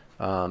yes.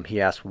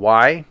 He asks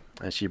why,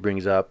 and she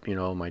brings up,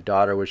 my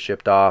daughter was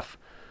shipped off,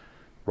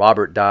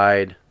 Robert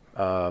died,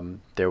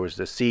 there was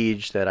the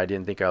siege that I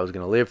didn't think I was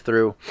going to live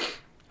through,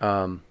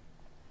 and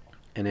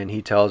then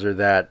he tells her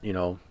that,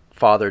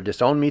 father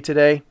disowned me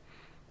today,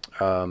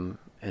 and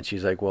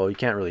she's like, well, you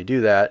can't really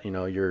do that,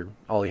 you're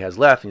all he has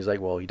left, and he's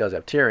like, well, he does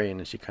have Tyrion,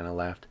 and she kind of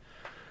laughed.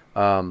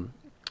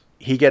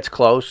 He gets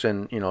close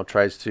and,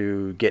 tries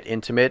to get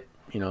intimate.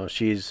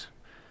 She's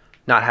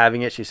not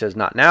having it. She says,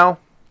 not now.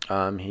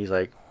 He's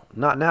like,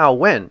 not now,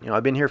 when?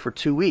 I've been here for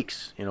 2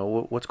 weeks.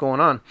 What's going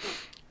on?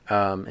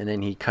 And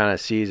then he kind of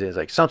sees it as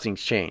like,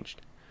 something's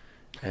changed.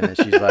 And then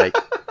she's like,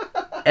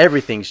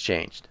 everything's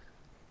changed.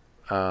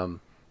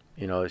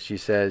 She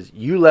says,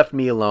 you left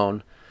me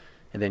alone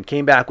and then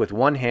came back with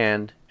one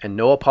hand and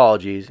no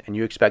apologies, and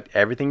you expect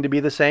everything to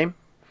be the same?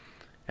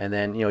 And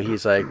then,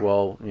 he's like,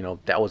 well,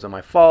 that wasn't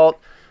my fault.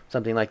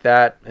 Something like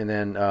that. And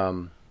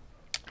then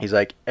he's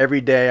like,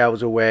 every day I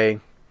was away,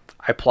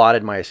 I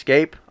plotted my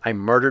escape. I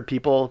murdered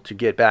people to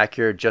get back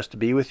here just to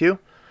be with you.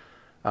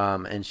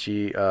 And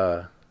she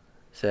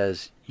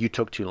says, you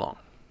took too long.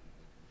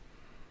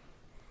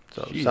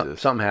 So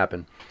something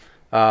happened.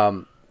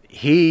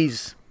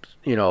 He's,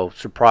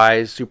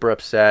 surprised, super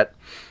upset.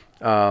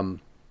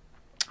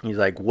 He's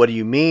like, what do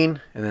you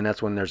mean? And then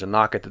that's when there's a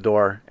knock at the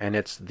door. And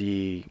it's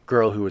the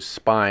girl who was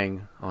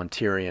spying on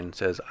Tyrion,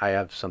 says, I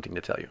have something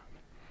to tell you.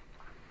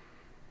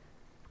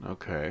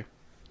 Okay.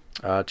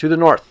 To the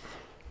north.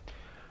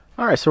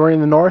 All right, so we're in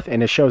the north,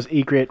 and it shows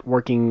Ygritte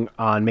working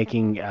on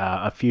making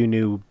a few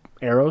new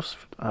arrows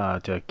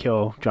to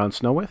kill Jon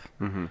Snow with.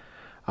 Mm-hmm.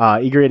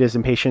 Ygritte is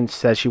impatient,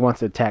 says she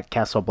wants to attack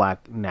Castle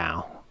Black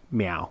now.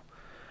 Meow.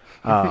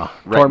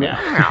 Right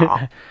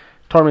now.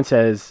 Tormund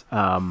says,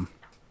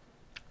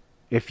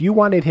 if you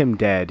wanted him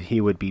dead, he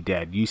would be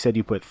dead. You said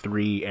you put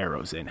 3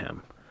 arrows in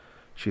him.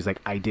 She's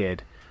like, I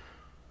did.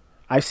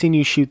 I've seen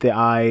you shoot the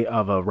eye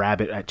of a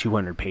rabbit at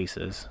 200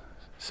 paces.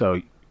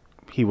 So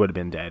he would have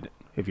been dead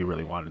if you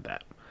really wanted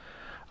that.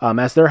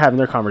 As they're having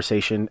their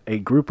conversation, a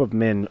group of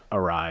men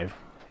arrive.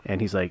 And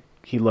he's like,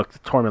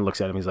 Tormund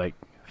looks at him. He's like,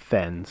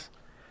 Thenns.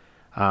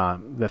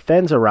 The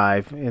Thenns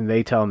arrive, and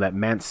they tell him that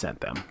Mance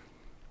sent them.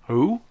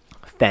 Who?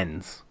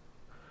 Thenns.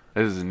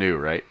 This is new,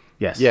 right?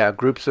 Yes. Yeah,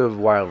 groups of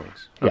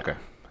wildlings. Yeah.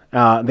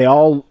 Okay. They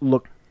all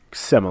look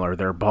similar.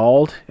 They're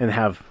bald and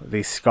have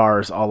these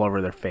scars all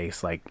over their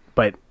face,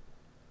 but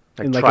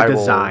in like tribal, a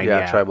design.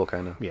 yeah, tribal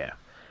kind of. Yeah.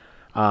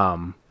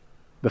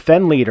 The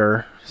Fen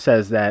leader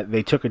says that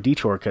they took a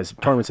detour because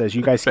Tormund says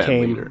you guys Fen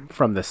came leader.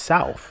 from the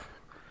south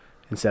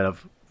instead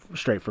of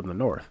straight from the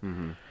north.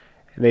 Mm-hmm.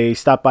 They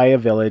stopped by a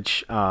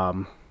village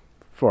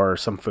for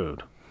some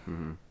food.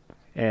 Mm-hmm.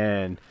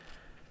 And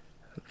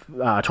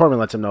Tormund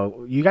lets him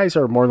know, you guys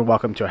are more than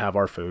welcome to have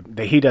our food.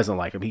 He doesn't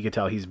like him. He could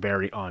tell he's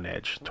very on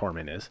edge,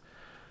 Tormund is.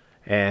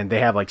 And they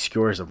have like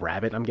skewers of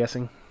rabbit, I'm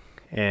guessing.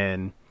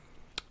 And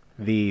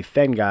the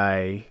Fen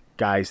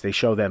guys, they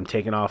show them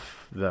taking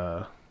off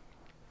the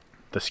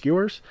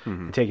skewers,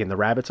 and taking the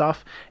rabbits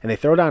off, and they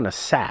throw down a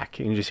sack,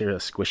 and you just hear a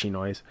squishy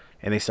noise,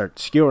 and they start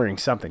skewering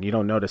something. You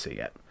don't notice it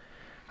yet.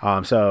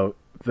 So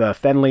the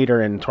Fen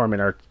leader and Tormund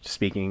are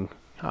speaking,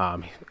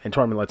 and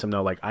Tormund lets them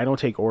know, like, I don't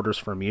take orders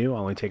from you, I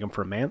only take them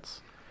from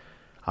Mance.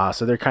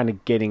 So they're kind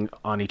of getting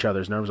on each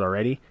other's nerves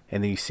already,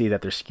 and then you see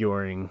that they're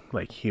skewering,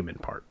 like, human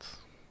parts.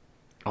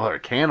 Oh, they're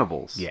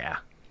cannibals. Yeah.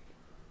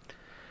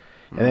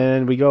 And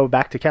then we go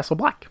back to Castle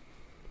Black.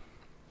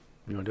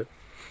 You want to do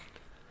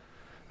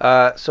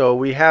it? So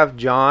we have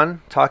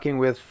John talking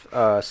with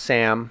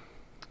Sam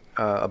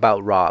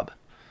about Robb.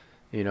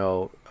 You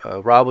know,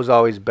 Robb was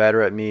always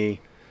better at me,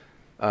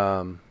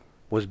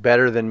 was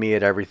better than me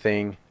at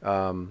everything.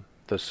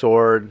 The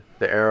sword,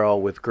 the arrow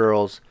with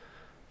girls,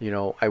 you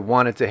know, I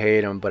wanted to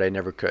hate him, but I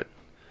never could.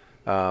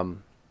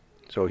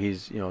 So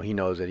he's, you know, he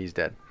knows that he's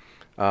dead.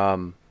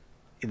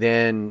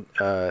 Then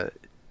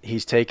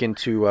he's taken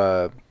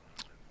to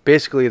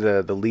basically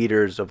the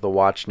leaders of the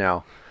Watch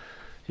now.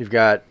 You've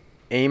got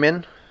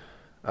Aemon,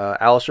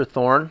 Alistair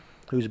Thorne,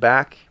 who's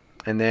back,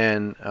 and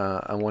then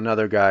one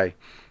other guy,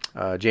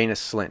 Janos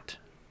Slynt.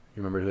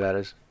 You remember who that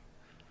is?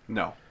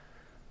 No.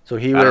 So I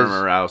don't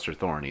remember Alistair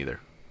Thorne either.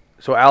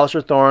 So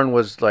Alistair Thorne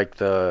was like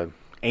the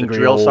Angry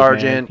drill old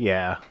sergeant. man.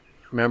 Yeah.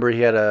 Remember,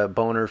 he had a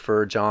boner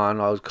for John.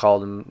 I always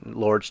called him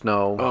Lord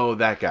Snow. Oh,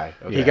 that guy.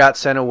 Okay. He got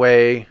sent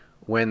away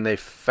when they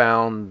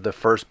found the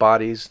first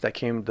bodies that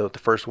came, the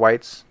first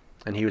whites,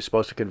 and he was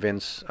supposed to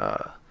convince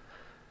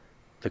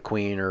the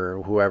queen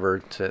or whoever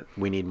to,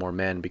 we need more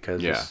men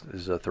because this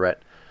is a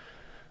threat.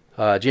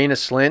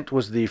 Janos Slynt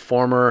was the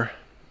former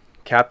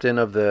captain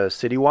of the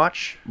City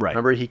Watch. Right.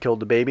 Remember, he killed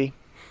the baby?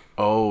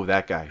 Oh,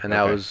 that guy. And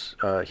that was,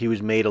 he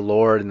was made a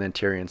lord, and then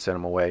Tyrion sent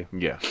him away.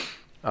 Yeah.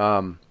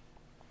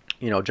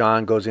 You know,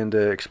 John goes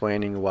into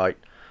explaining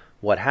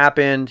what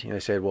happened. You know,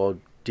 they said, well,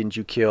 didn't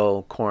you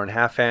kill Qhorin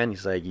Halfhand?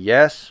 He's like,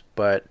 yes,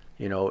 but,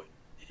 you know,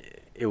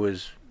 it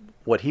was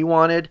what he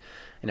wanted.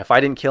 And if I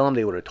didn't kill him,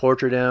 they would have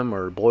tortured him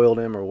or boiled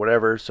him or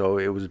whatever. So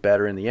it was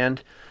better in the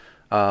end.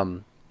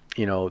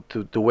 You know,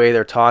 the way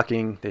they're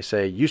talking, they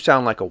say, you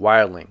sound like a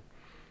wildling.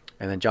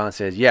 And then John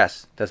says,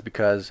 yes, that's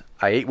because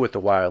I ate with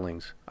the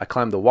wildlings. I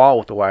climbed the wall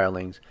with the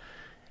wildlings.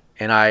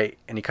 And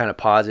he kind of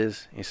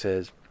pauses. He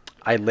says,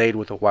 I laid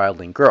with a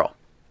wildling girl.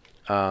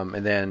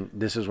 And then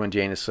this is when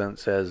Janos Slynt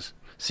says,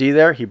 see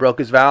there, he broke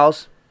his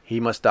vows. He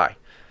must die.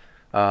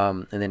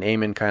 And then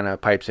Aemon kind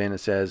of pipes in and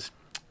says,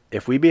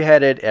 if we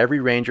beheaded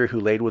every ranger who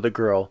laid with a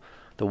girl,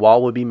 the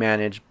wall would be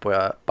managed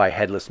by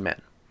headless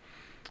men.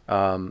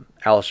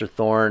 Alistair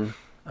Thorne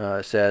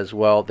says,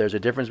 well, there's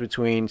a difference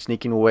between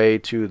sneaking away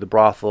to the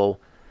brothel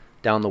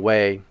down the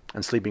way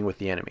and sleeping with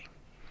the enemy.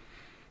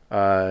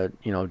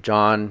 You know,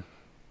 John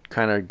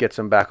kind of gets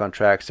him back on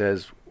track,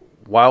 says,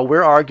 while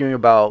we're arguing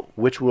about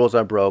which rules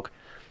I broke,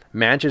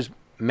 Mance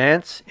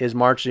is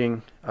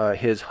marching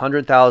his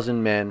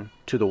 100,000 men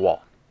to the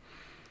wall.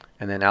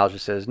 And then Alistair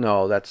says,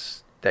 no,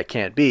 that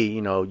can't be.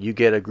 You know, you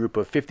get a group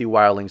of 50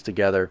 wildlings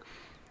together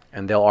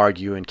and they'll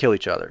argue and kill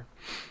each other.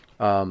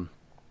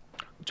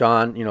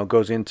 John, you know,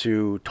 goes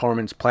into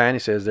Tormund's plan. He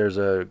says there's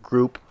a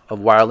group of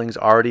wildlings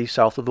already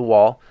south of the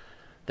wall.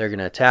 They're going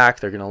to attack,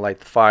 they're going to light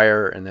the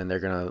fire, and then they're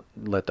going to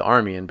let the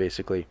army in,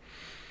 basically.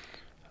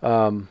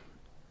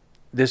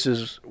 This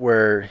is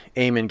where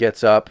Aemon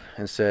gets up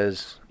and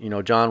says, you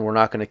know, John, we're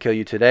not going to kill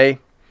you today,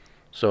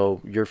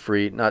 so you're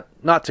free,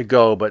 not to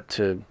go, but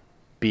to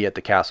be at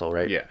the castle,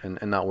 right? Yeah. And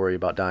not worry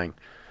about dying.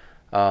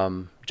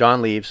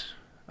 John leaves.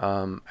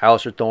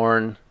 Alistair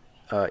Thorne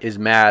is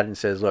mad and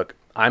says, look,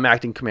 I'm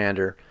acting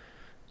commander.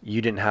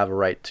 You didn't have a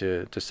right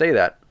to say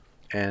that.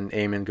 And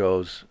Aemon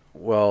goes,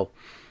 well,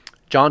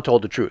 John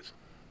told the truth,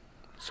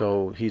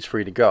 so he's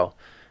free to go.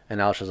 And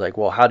Alistair's like,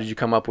 well, how did you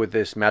come up with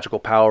this magical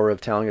power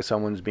of telling if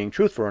someone's being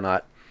truthful or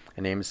not?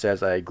 And Aemon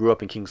says, I grew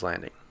up in King's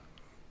Landing.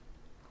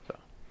 So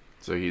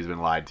So he's been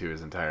lied to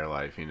his entire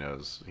life. He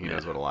knows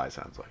what a lie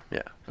sounds like.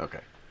 Yeah.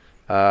 Okay.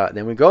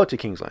 Then we go to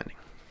King's Landing.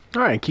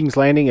 All right, King's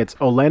Landing, it's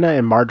Olenna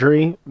and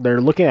Marjorie. They're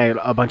looking at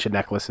a bunch of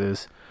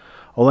necklaces.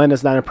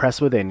 Olenna's not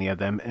impressed with any of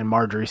them, and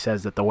Marjorie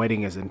says that the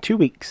wedding is in 2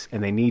 weeks,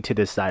 and they need to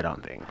decide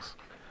on things.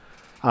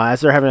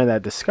 As they're having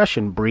that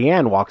discussion,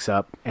 Brienne walks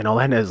up, and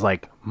Olenna is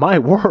like, my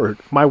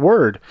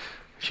word.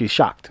 She's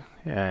shocked.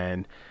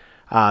 And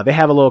they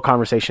have a little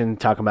conversation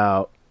talking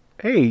about,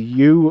 hey,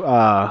 you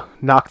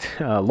knocked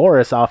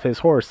Loras off his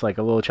horse like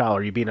a little child,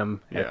 or you beat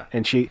him. Yeah.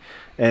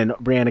 And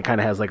Brianna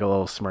kind of has like a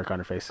little smirk on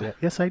her face.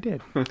 Yes, I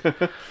did.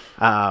 So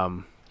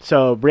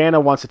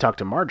Brianna wants to talk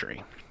to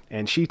Marjorie,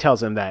 and she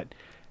tells him that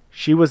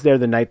she was there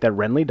the night that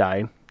Renly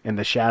died, and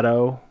the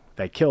shadow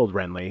that killed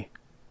Renly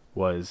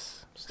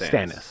was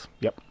Stannis.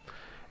 Yep.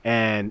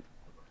 And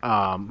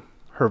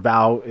her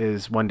vow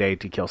is one day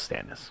to kill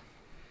Stannis.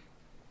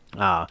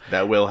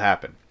 That will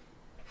happen.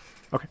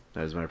 Okay.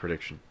 That is my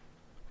prediction.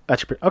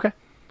 Okay.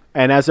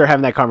 And as they're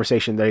having that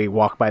conversation, they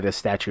walk by the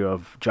statue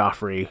of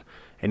Joffrey,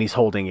 and he's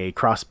holding a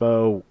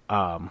crossbow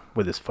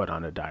with his foot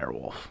on a dire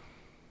wolf.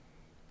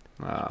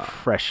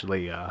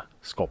 Freshly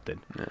sculpted.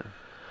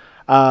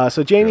 Yeah.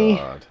 So Jaime...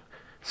 God.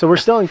 So we're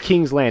still in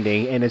King's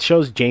Landing, and it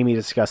shows Jaime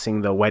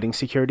discussing the wedding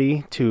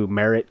security to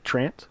Merritt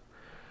Trant.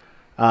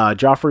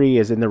 Joffrey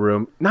is in the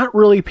room, not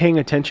really paying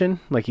attention,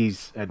 like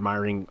he's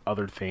admiring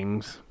other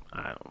things.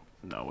 I don't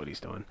know what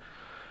he's doing.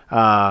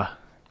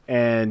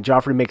 And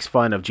Joffrey makes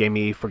fun of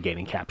Jaime for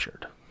getting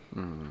captured.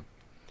 Mm-hmm.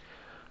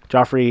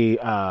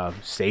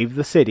 Joffrey saved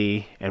the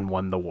city and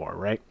won the war,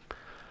 right?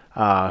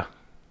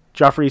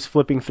 Joffrey's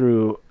flipping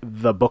through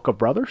the Book of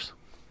Brothers,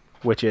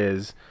 which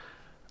is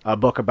a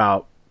book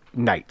about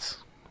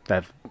knights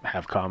that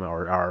have come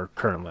or are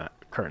current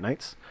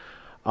knights.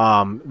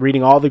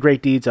 Reading all the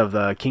great deeds of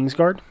the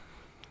Kingsguard,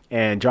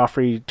 and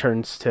Joffrey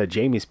turns to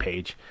Jaime's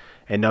page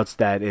and notes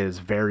that it is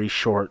very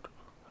short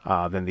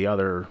than the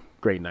other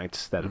great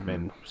knights that have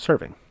been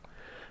serving.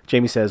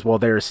 Jaime says, well,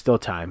 there is still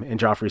time. And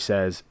Joffrey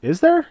says, is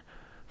there?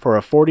 For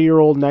a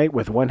 40-year-old knight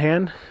with one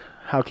hand,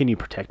 how can you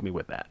protect me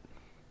with that?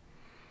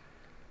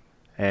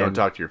 And, Don't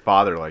talk to your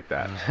father like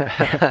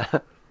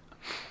that.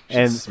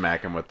 and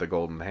smack him with the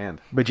golden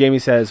hand. But Jaime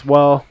says,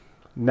 well,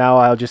 now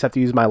I'll just have to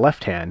use my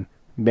left hand.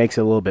 Makes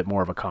it a little bit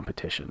more of a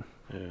competition.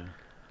 Yeah.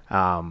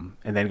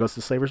 And then it goes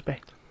to Slaver's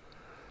Bay.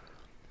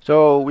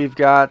 So we've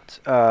got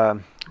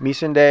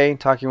Missandei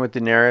talking with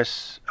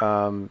Daenerys.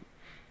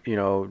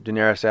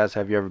 Daenerys asks,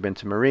 have you ever been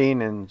to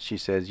Meereen? And she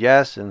says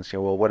yes. And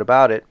so, well, what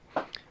about it?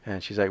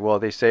 And she's like, well,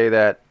 they say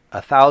that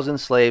 1,000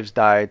 slaves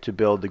died to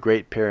build the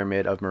Great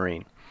Pyramid of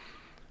Meereen.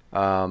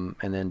 And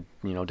then,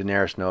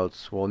 Daenerys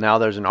notes, well, now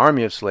there's an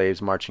army of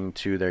slaves marching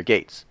to their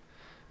gates.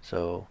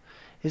 So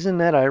isn't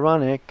that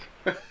ironic?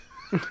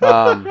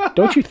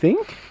 Don't you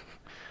think?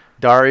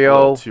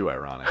 Dario. Too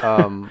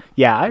ironic.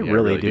 Yeah, I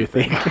really do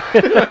think.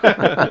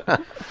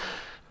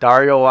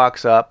 Dario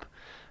walks up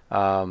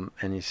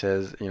and he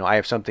says, I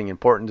have something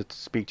important to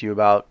speak to you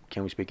about.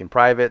 Can we speak in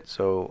private?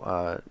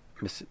 So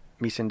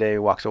Missandei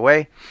walks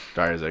away.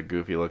 Dario's that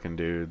goofy looking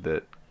dude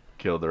that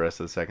killed the rest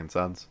of the Second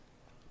Sons.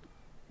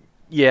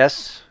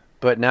 Yes,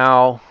 but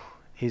now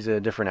he's a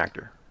different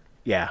actor.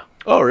 Yeah.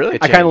 Oh, really?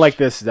 It I kind changed. of like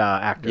this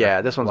actor.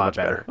 Yeah, this a one's lot much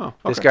better. Oh, okay.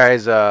 This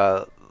guy's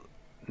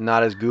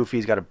not as goofy.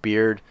 He's got a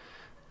beard,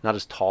 not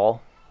as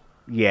tall.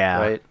 Yeah.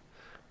 Right?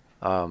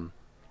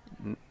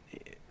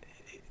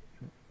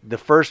 The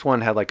first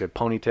one had like a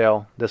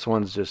ponytail. This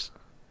one's just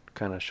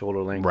kind of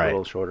shoulder length, Right. a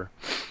little shorter.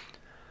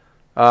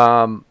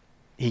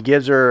 He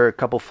gives her a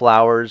couple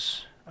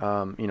flowers.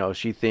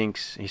 She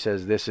thinks, he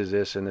says, this is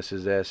this and this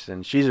is this.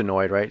 And she's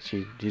annoyed, right?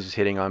 She's just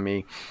hitting on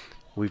me.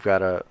 We've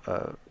got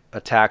a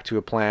attack to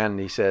a plan. And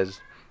he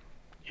says,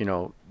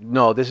 no,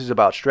 this is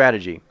about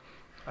strategy.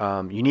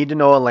 You need to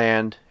know a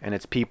land and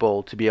its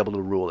people to be able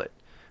to rule it.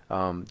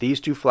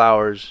 These two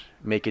flowers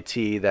make a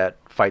tea that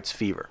fights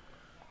fever.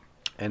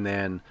 And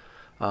then,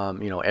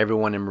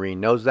 everyone in Meereen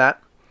knows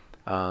that.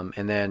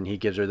 And then he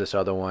gives her this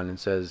other one and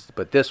says,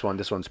 but this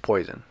one's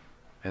poison.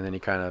 And then he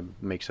kind of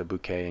makes a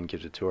bouquet and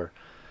gives it to her.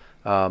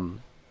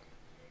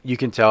 You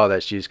can tell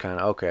that she's kind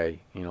of, okay,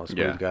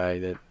 smooth guy.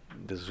 That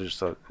this is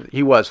just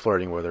he was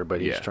flirting with her, but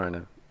he's trying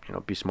to,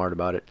 be smart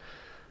about it.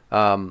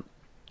 The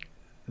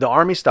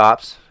army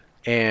stops,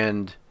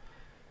 and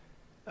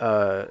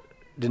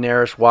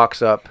Daenerys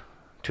walks up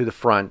to the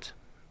front,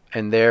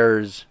 and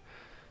there's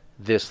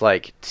this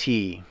like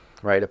T,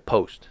 right, a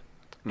post,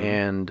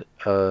 and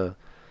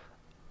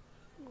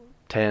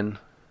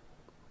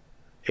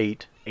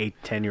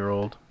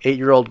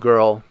 8-10-year-old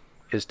girl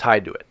is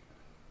tied to it,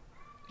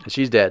 and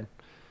she's dead,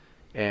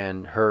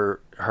 and her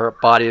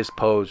body is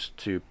posed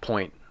to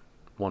point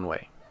one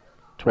way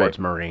Towards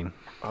Meereen.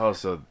 Oh,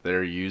 so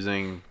they're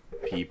using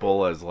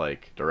people as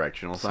like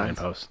directional signs?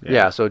 Signpost.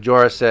 Yeah. So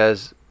Jorah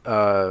says,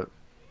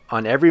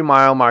 on every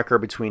mile marker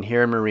between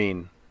here and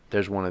Meereen,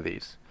 there's one of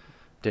these.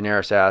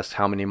 Daenerys asks,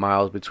 how many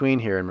miles between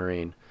here and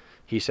Meereen?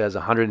 He says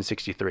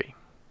 163.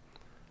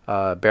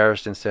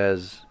 Barristan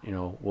says,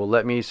 well,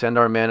 let me send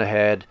our men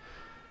ahead.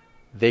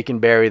 they can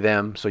bury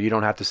them so you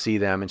don't have to see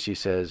them. And she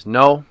says,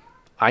 no,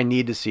 I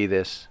need to see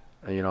this.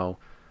 I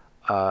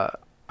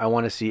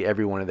want to see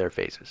every one of their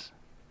faces.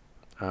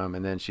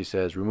 And then she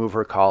says, remove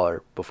her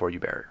collar before you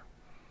bury her.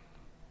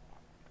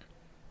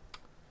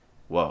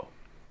 Whoa.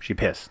 She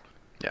pissed.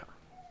 Yeah.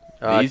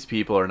 These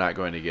people are not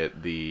going to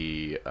get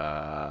the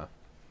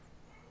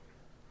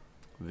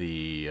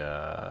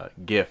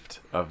gift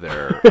of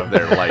their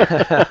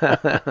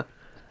life.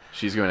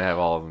 She's going to have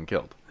all of them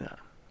killed.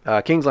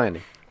 King's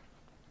Landing.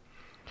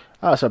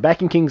 So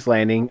back in King's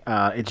Landing,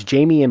 it's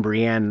Jaime and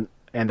Brienne,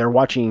 and they're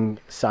watching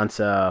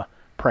Sansa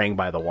praying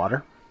by the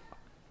water.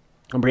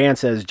 And Brienne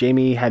says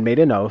Jaime had made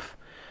an oath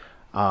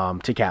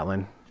to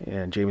Catelyn,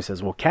 and Jaime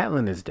says, well,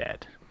 Catelyn is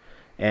dead,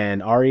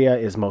 and Arya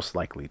is most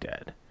likely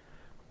dead.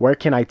 Where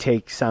can I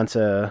take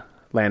Sansa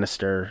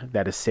Lannister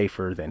that is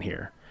safer than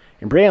here?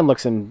 And Brienne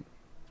looks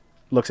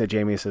at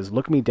Jaime and says,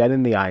 look me dead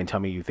in the eye and tell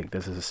me you think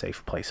this is a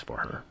safe place for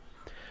her.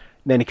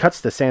 Then he cuts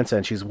to Sansa,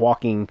 and she's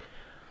walking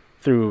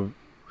through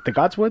the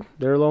Godswood,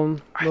 their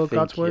own little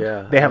Godswood.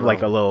 Yeah, they have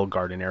like a little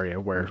garden area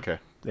where, Okay.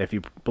 if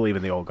you believe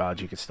in the old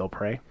gods, you can still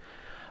pray.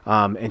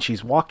 And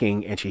she's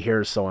walking, and she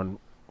hears someone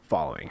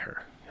following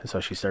her. And so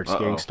she starts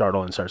getting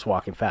startled and starts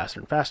walking faster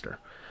and faster.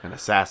 An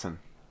assassin.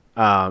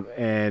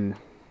 And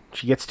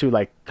she gets to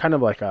like kind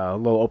of like a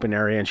little open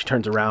area, and she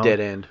turns around. Dead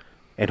end.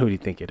 And who do you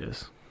think it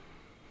is?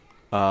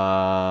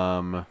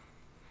 I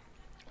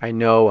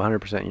know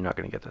 100% you're not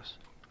going to get this.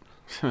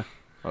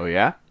 Oh,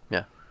 yeah?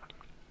 Yeah.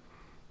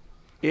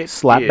 It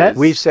Slap bet?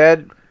 We've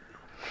said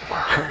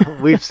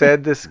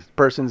this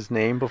person's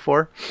name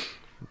before,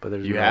 but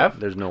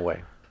there's no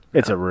way.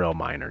 It's a real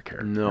minor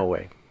character. No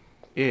way.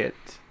 They're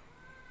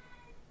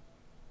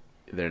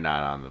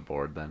not on the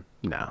board then.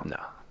 No.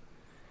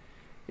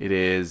 It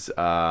is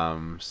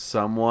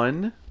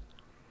someone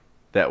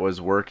that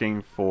was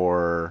working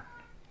for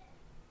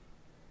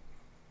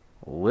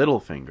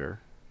Littlefinger,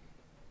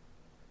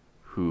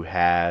 who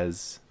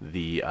has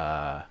the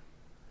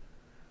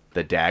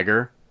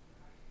dagger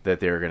that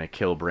they were going to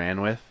kill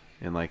Bran with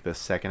in like the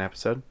second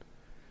episode.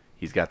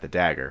 He's got the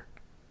dagger.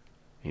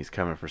 He's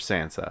coming for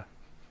Sansa.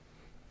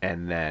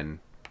 And then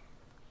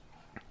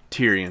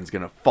Tyrion's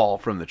going to fall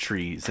from the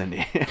trees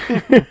and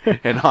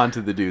and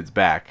onto the dude's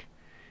back.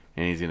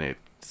 And he's going to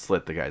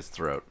slit the guy's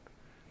throat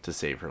to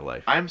save her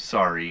life. I'm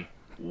sorry.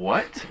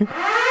 What?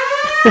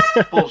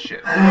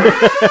 Bullshit.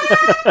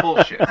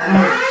 Bullshit.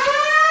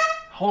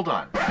 Hold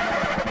on.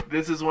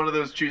 This is one of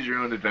those choose your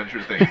own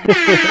adventure things.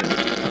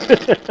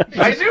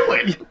 I knew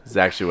it. It's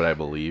actually what I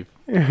believe.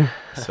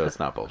 So it's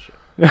not bullshit.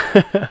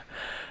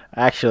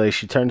 Actually,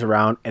 she turns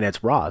around, and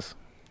it's Roz.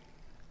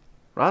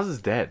 Roz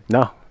is dead.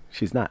 No,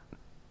 she's not.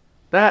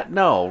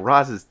 No,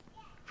 Roz is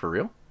for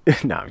real?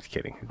 No, I'm just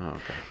kidding. Oh,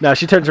 okay. No,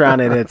 she turns around,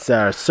 and it's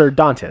Sir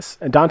Dantis.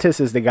 And Dantis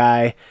is the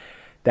guy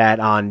that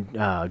on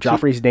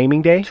Joffrey's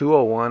naming day,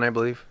 201, I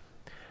believe.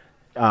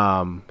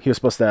 he was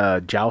supposed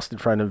to joust in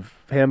front of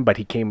him, but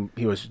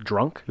he was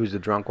drunk, Who's the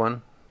drunk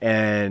one?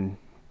 and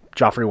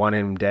Joffrey wanted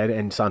him dead,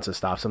 and Sansa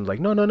stops him, like,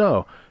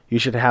 no, you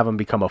should have him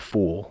become a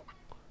fool,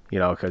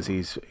 because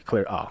he's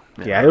clear. Oh,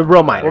 yeah,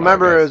 real minor.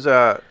 Remember, it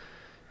was,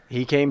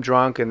 he came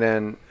drunk, and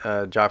then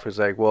Joffrey's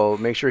like, well,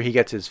 make sure he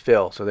gets his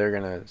fill. So they're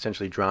going to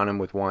essentially drown him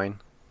with wine.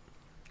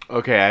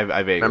 Okay,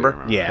 I vaguely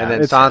remember. Yeah. And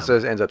then it's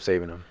Sansa ends up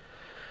saving him.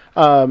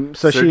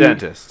 So Sir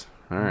Dentist.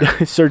 All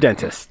right. Sir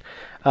Dentist.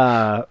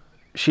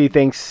 She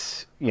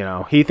thinks,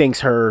 he thinks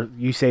her,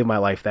 you saved my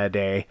life that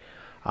day.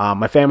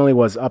 My family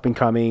was up and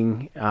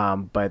coming,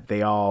 but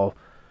they all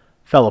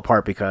fell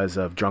apart because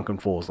of drunken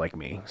fools like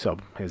me. So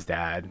his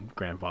dad,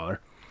 grandfather.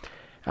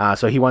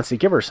 So he wants to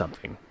give her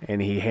something,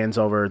 and he hands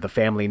over the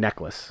family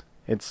necklace.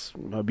 It's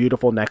a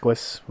beautiful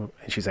necklace, and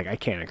she's like, I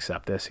can't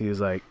accept this.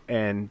 He's like,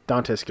 and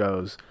Dantis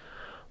goes,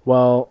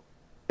 well,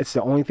 it's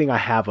the only thing I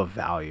have of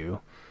value.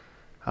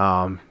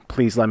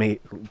 Please let me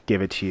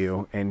give it to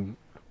you, and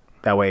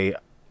that way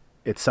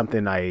it's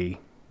something I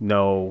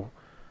know.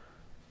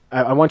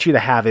 I want you to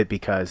have it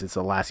because it's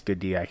the last good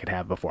deed I could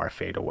have before I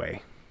fade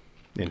away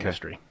in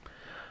history.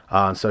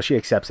 So she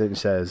accepts it and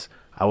says,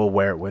 I will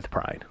wear it with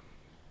pride.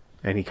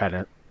 And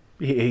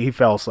he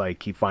feels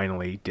like he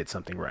finally did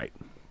something right.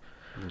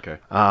 Okay.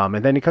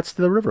 And then he cuts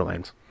to the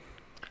Riverlands.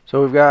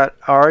 So we've got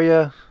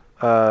Arya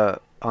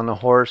on the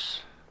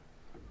horse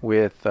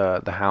with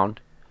the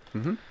Hound.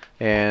 Mm-hmm.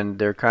 And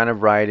they're kind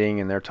of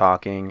riding and they're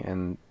talking,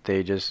 and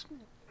they just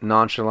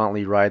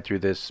nonchalantly ride through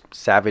this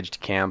savaged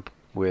camp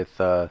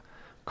with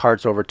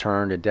carts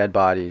overturned and dead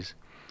bodies.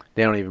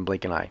 They don't even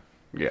blink an eye.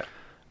 Yeah.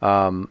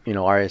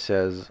 Arya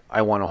says,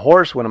 I want a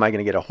horse. When am I going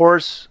to get a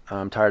horse?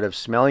 I'm tired of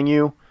smelling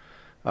you.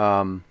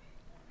 Why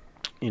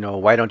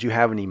don't you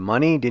have any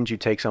money? Didn't you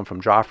take some from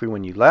Joffrey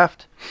when you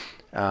left?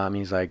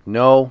 He's like,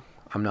 no,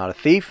 I'm not a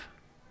thief.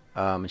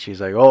 And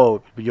she's like,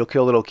 oh, but you'll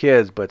kill little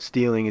kids, but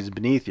stealing is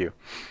beneath you.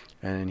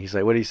 And he's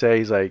like, what did he say?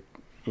 He's like,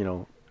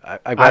 I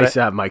I used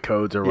to have my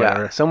codes or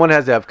whatever. Yeah, someone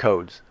has to have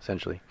codes,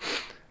 essentially.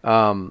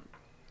 The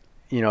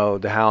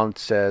Hound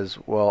says,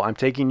 well, I'm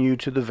taking you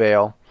to the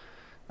Vale.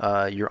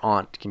 Your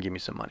aunt can give me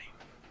some money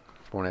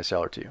when I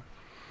sell her to you.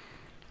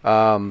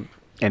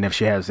 And if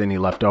she has any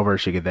left over,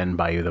 she could then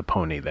buy you the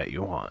pony that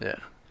you want.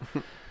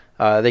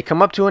 Yeah. They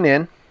come up to an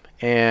inn,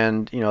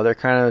 and they're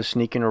kind of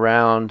sneaking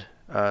around,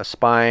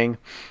 spying,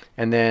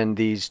 and then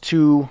these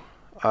two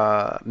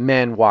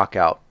men walk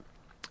out,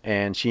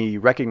 and she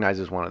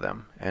recognizes one of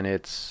them, and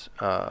it's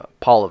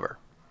Polliver.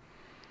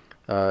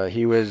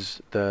 He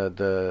was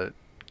the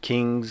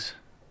king's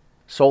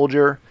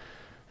soldier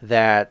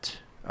that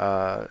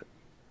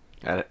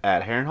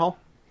At Harrenhal?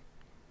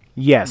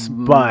 Yes,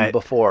 but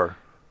before.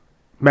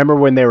 remember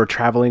when they were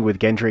traveling with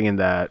Gendry and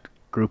that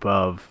group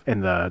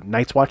in the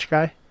Night's Watch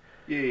guy?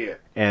 Yeah.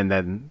 And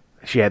then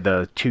she had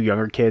the two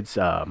younger kids,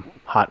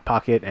 Hot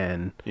Pocket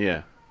and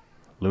Yeah.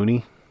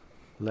 Looney.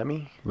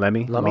 Lemmy?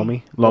 Lomi?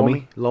 Lomi?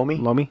 Lomi?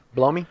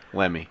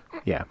 Lemmy.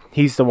 Yeah.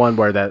 He's the one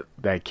where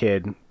that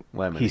kid,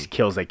 Lemony. he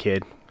kills that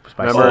kid.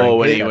 by Remember- stabbing-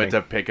 when he stabbing. went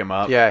to pick him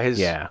up? Yeah, his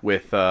Yeah.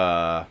 With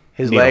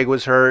his Needle. leg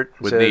was hurt.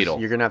 With Says, needle.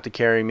 You're gonna have to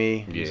carry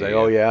me. He's Yeah, like, yeah.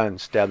 oh yeah,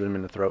 and stabbed him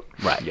in the throat.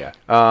 Right. yeah.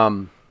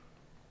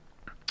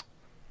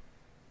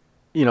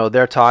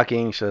 They're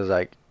talking. She says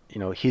like,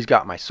 he's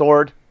got my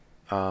sword.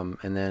 And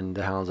then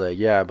the Hound's like,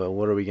 yeah, but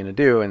what are we gonna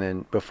do? And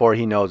then before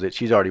he knows it,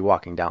 she's already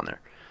walking down there.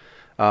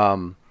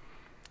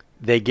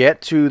 They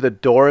get to the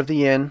door of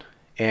the inn,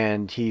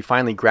 and he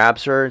finally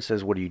grabs her and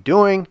says, what are you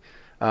doing?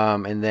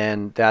 And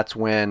then that's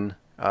when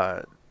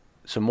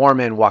some more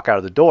men walk out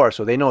of the door,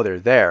 so they know they're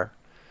there.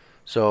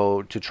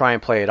 So to try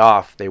and play it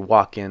off, they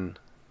walk in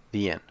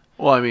the inn.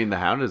 Well, I mean, the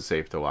Hound is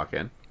safe to walk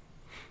in.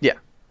 Yeah.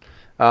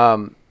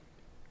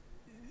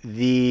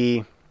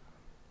 They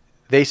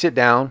sit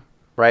down,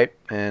 right?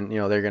 And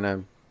they're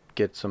gonna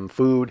get some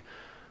food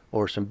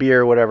or some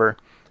beer or whatever.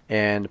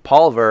 And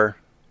Polliver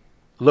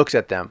looks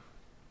at them,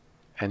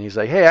 and he's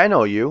like, "Hey, I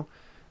know you."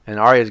 And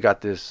Arya's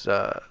got this,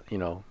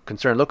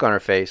 concerned look on her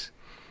face.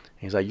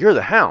 He's like, "You're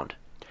the Hound."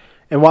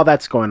 And while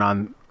that's going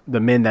on, the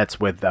men that's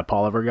with that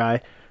Polliver guy,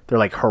 they're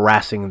like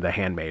harassing the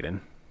handmaiden.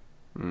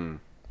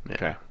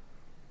 Okay.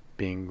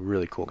 Being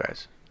really cool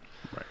guys.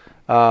 Right.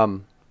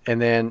 And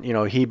then,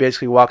 he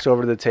basically walks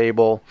over to the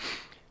table.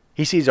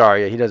 He sees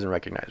Arya. He doesn't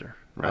recognize her.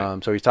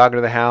 Right. So he's talking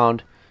to the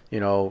Hound,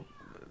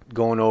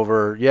 going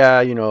over,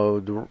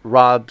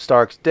 Robb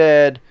Stark's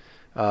dead.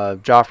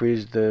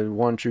 Joffrey's the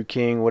one true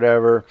king,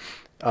 whatever.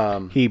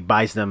 He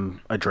buys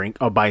them a drink.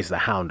 Oh, buys the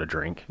Hound a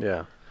drink.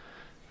 Yeah.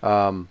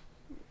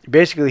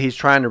 Basically, he's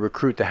trying to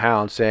recruit the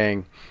Hound,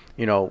 saying,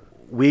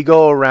 we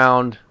go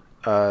around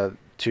to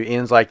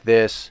inns like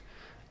this.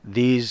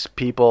 These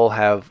people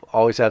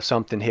always have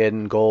something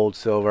hidden, gold,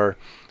 silver.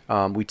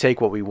 We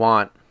take what we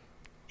want,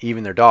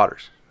 even their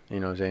daughters. You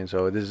know what I'm saying?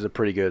 So this is a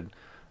pretty good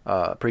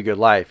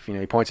life.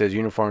 He points at his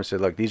uniform and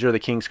said, look, these are the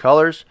king's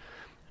colors.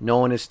 No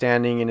one is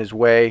standing in his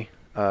way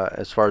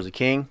as far as the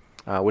king,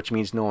 which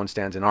means no one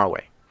stands in our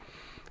way.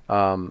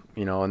 And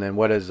then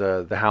what does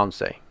the Hound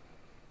say?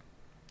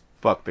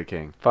 Fuck the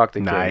king. Fuck the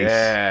Nice. king.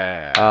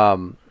 Yeah.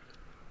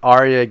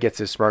 Arya gets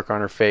his smirk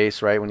on her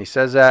face, right? When he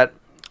says that,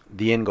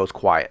 the inn goes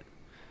quiet.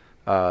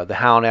 The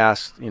Hound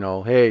asks,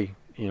 hey,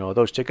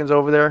 those chickens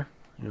over there,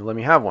 let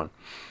me have one.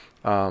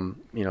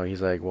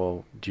 He's like,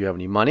 well, do you have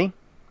any money?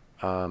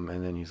 And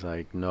then he's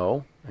like,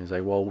 no. And he's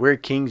like, well, we're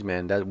king's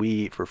men that we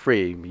eat for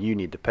free. You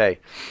need to pay.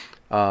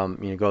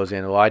 He goes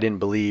in, well, I didn't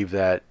believe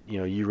that,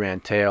 you ran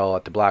tail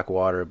at the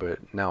Blackwater, but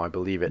now I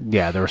believe it.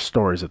 Yeah, there were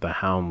stories of the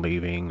Hound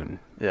leaving. And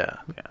Yeah.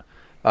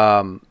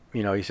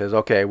 He says,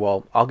 okay,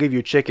 well, I'll give you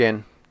a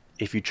chicken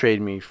if you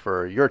trade me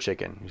for your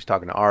chicken. He's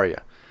talking to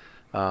Arya.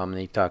 And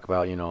he talk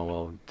about,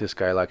 well, this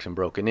guy likes him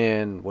broken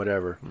in,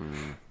 whatever.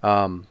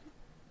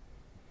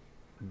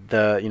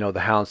 The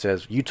Hound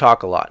says, you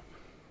talk a lot.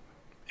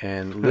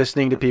 And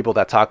listening to people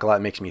that talk a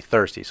lot makes me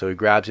thirsty. So he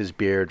grabs his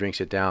beer, drinks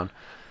it down.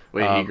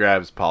 Wait, he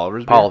grabs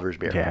Polliver's beer? Polliver's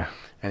beer. Yeah.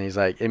 And he's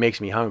like, it makes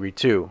me hungry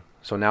too.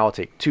 So now I'll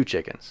take 2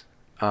 chickens.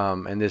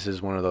 And this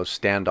is one of those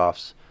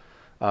standoffs.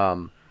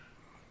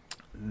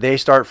 They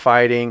start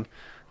fighting.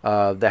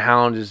 The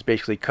Hound is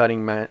basically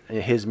cutting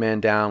his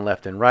men down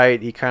left and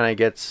right. He kind of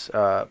gets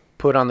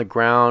put on the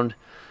ground.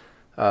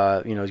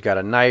 He's got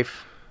a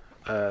knife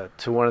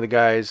to one of the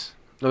guys.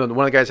 No, one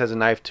of the guys has a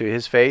knife to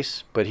his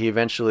face, but he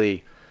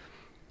eventually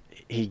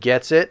he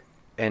gets it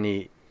and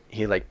he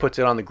like puts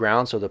it on the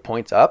ground so the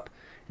point's up,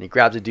 and he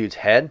grabs a dude's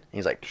head. And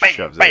he's like, bam,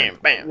 Shoves it bam, in.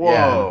 bam.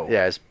 Whoa.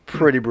 Yeah, it's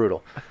pretty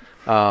brutal.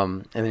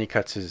 And then he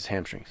cuts his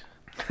hamstrings.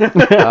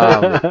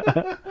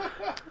 The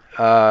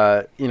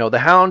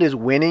Hound is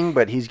winning,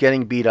 but he's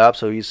getting beat up,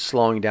 so he's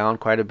slowing down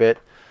quite a bit.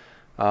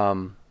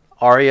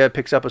 Arya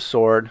picks up a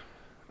sword,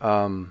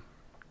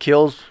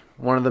 kills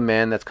one of the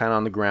men that's kind of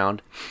on the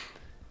ground,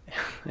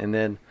 and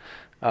then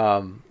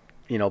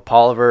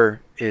Polliver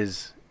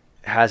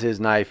has his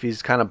knife.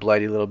 He's kind of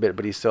bloody a little bit,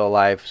 but he's still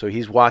alive. So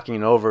he's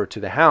walking over to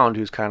the Hound,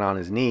 who's kind of on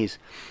his knees,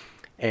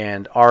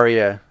 and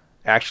Arya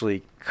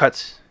actually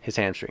cuts his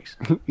hamstrings.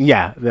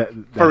 Yeah.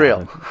 For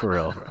real. For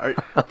real.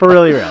 For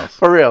really real.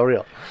 For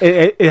real.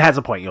 It has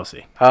a point, you'll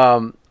see.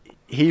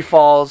 He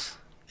falls.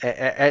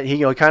 He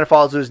kind of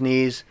falls to his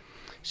knees.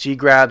 She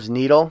grabs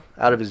needle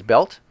out of his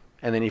belt,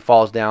 and then he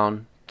falls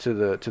down to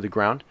the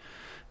ground.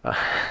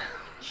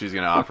 She's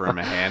gonna offer him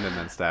a hand and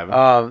then stab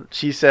him.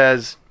 She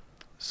says,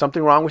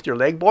 "Something wrong with your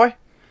leg, boy?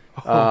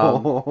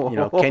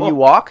 Can you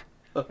walk?"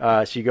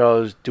 She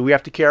goes, "Do we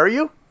have to carry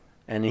you?"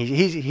 And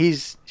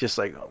he's just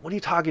like, "What are you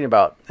talking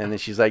about?" And then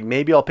she's like,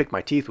 "Maybe I'll pick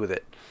my teeth with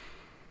it."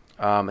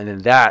 And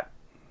then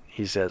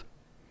he says,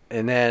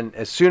 and then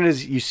as soon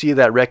as you see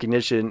that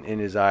recognition in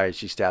his eyes,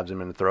 she stabs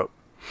him in the throat.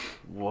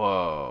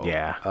 Whoa.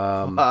 Yeah.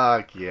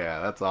 Fuck yeah,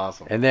 that's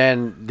awesome. And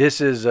then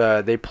this is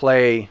they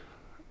play.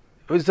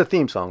 It was the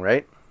theme song,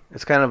 right?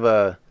 It's kind of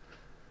a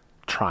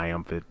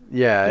Triumphant.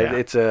 yeah. Yeah.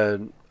 It's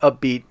a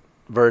upbeat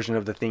version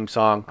of the theme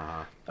song.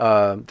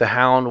 Uh-huh. The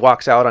Hound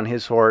walks out on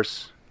his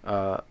horse.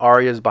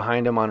 Arya's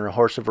behind him on her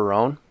horse of her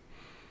own.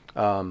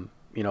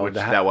 Which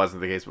that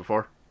wasn't the case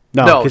before.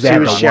 No, because she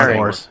was one sharing.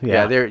 horse.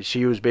 Yeah,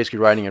 she was basically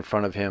riding in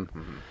front of him.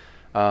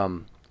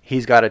 Mm-hmm.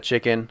 He's got a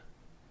chicken,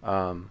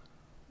 and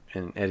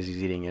as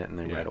he's eating it, and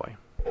then Yeah. right away,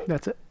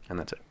 That's it. and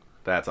that's it.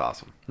 That's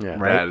awesome. Yeah.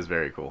 Right. That is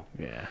very cool.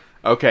 Yeah.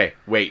 Okay,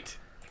 wait.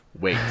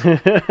 Wait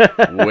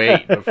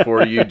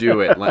before you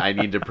do it. I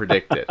need to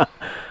predict it.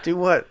 Do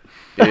what?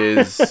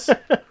 Is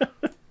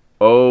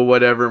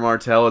whatever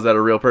Martell, is that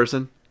a real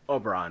person?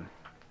 Oberon.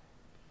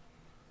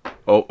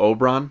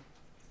 Oberon?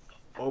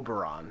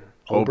 Oberon.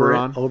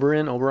 Oberon?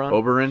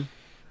 Oberon.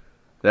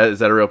 Is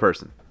that a real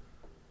person?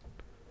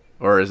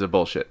 Or is it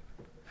bullshit?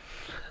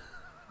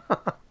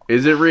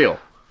 Is it real?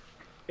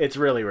 It's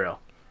really real.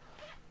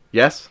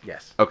 Yes?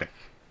 Yes. Okay.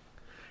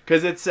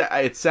 Because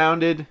it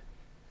sounded...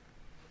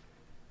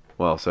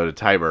 Well, so did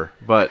Tiber,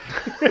 but...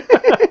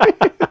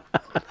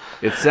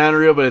 It sounded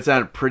real, but it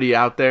sounded pretty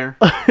out there.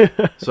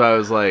 So I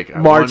was like...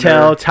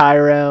 Martell, wonder...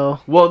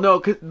 Tyrell. Well,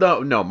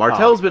 no.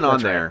 Martell's been on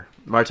that's right. there.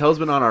 Martell's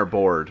been on our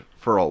board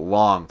for a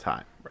long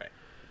time. Right.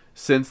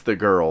 Since the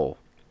girl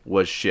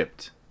was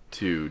shipped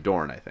to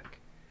Dorne, I think.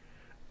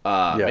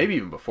 Yeah. Maybe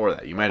even before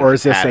that. You might Or have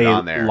is just this had it a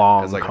on there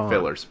long as like con? a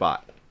filler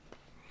spot.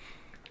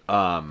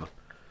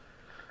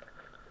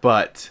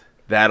 But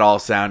that all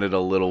sounded a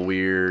little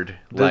weird.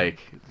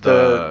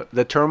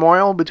 The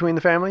turmoil between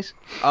the families.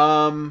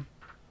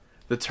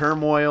 The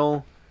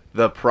turmoil,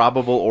 the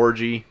probable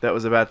orgy that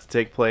was about to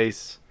take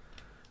place,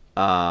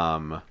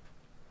 the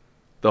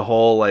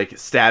whole like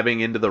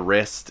stabbing into the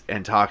wrist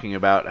and talking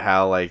about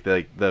how like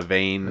the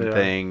vein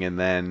thing, and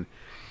then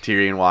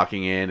Tyrion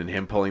walking in and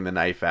him pulling the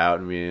knife out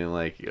and being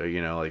like,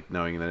 like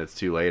knowing that it's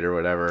too late or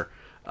whatever.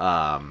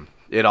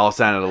 It all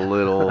sounded a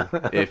little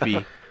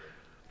iffy,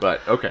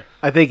 but okay.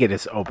 I think it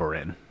is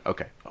Oberyn.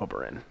 Okay.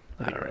 Oberyn.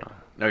 I don't know.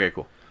 Okay,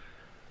 cool.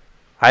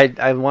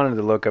 I wanted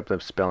to look up the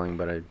spelling,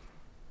 but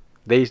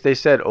they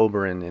said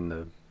Oberyn in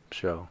the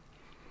show.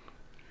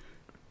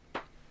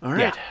 All right.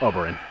 Yeah,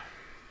 Oberyn.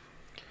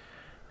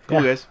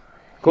 Cool, Yeah. guys.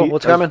 Cool.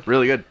 What's That was coming?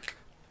 Really good.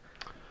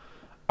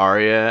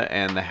 Arya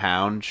and the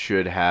Hound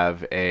should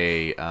have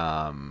a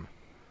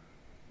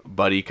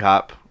buddy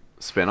cop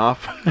spinoff.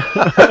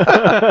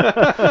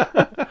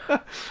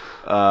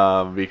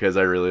 Because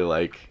I really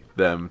like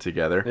them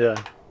together. Yeah.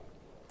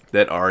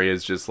 That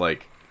Arya's just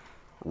like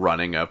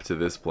running up to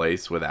this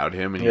place without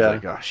him, and he's Yeah.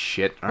 like, "Oh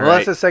shit!" All Well, right.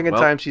 that's the second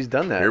Well, time she's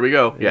done that. Here we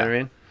go. You know what I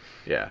mean?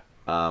 Yeah.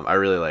 I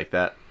really like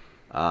that.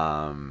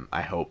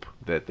 I hope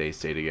that they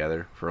stay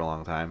together for a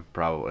long time,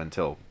 probably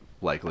until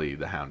likely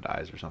the Hound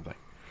dies or something.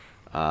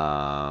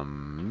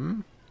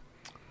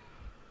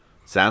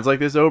 Sounds like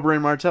this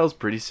Oberyn Martell's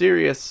pretty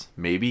serious.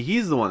 Maybe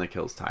he's the one that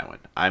kills Tywin.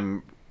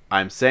 I'm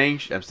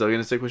saying I'm still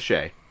gonna stick with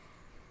Shay.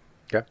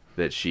 Okay.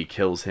 That she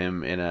kills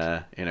him in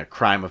a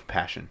crime of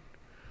passion.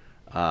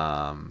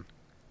 For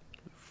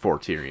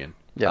Tyrion.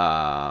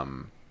 Yeah.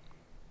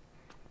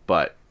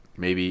 But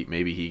maybe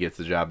he gets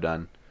the job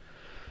done.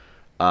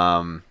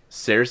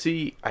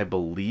 Cersei, I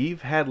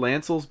believe, had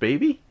Lancel's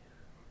baby.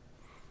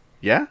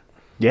 Yeah.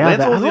 Yeah, Lancel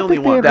I was the don't only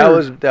think they one.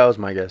 ever- That was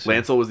my guess.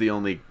 Lancel was the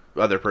only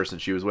other person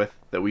she was with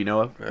that we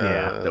know of.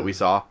 Yeah. That we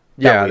saw.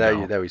 Yeah, that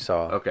we know. that we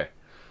saw. Okay.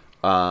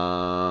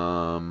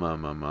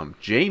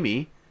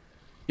 Jaime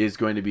is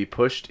going to be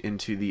pushed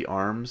into the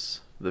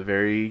arms, the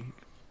very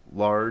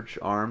large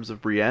arms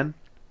of Brienne,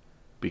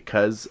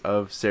 because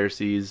of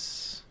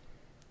Cersei's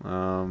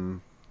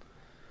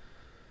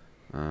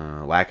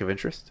lack of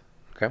interest.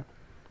 Okay.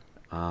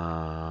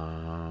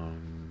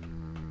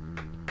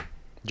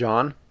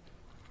 Jon.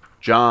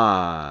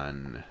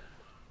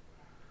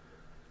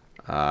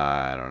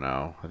 I don't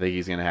know. I think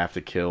he's gonna have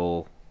to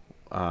kill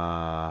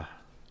Alistair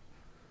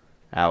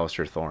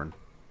Thorne.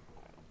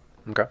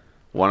 Okay.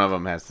 One of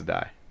them has to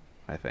die,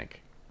 I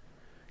think,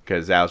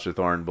 because Alistair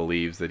Thorne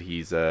believes that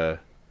he's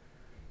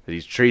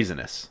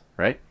treasonous,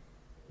 right?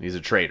 He's a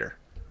traitor.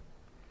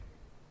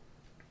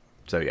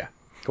 So yeah,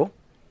 Cool.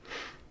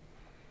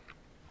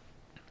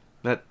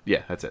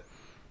 that's it.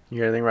 You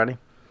got anything ready?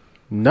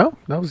 No,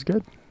 that was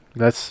good.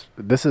 This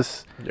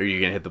is Are you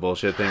gonna hit the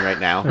bullshit thing right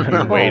now?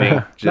 You're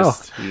waiting. You're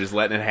just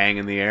letting it hang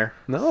in the air.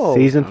 No.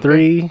 season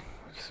 3.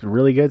 It's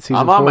really good. Season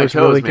I'm 4 on my is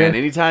toes, really man. good.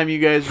 Anytime you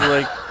guys are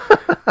like,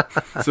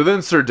 so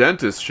then Sir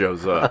Dentist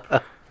shows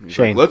up. He's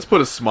Shane. like, let's put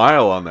a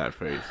smile on that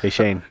face. Hey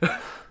Shane,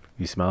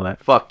 you smell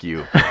that? Fuck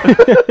you.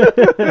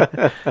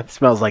 It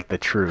smells like the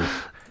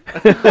truth.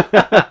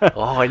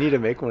 Oh, I need to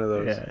make one of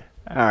those. Yeah.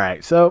 All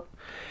right. So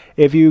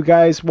if you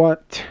guys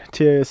want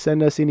to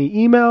send us any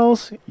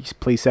emails,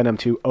 please send them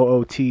to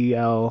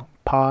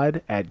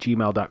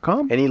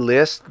ootlpod@gmail.com. Any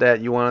list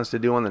that you want us to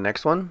do on the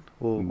next one?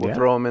 We'll Yeah.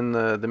 throw them in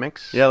the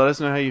mix. Yeah, let us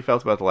know how you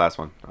felt about the last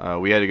one.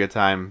 We had a good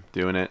time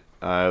doing it.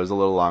 It was a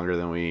little longer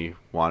than we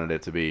wanted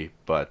it to be,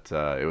 but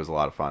it was a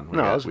lot of fun. It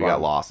was We fun.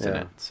 got lost in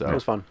Yeah. it. So It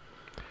was fun.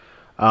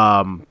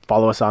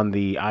 Follow us on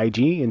the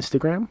IG,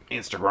 Instagram.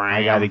 Instagram.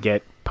 I got to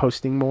get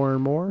posting more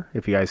and more.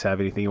 If you guys have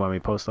anything you want me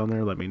to post on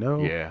there, let me know.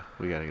 Yeah,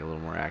 we got to get a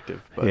little more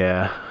active. But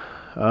Yeah.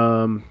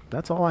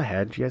 That's all I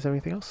had. Do you guys have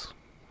anything else?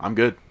 I'm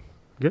good.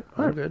 Good.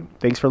 All I'm right. good.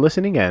 Thanks for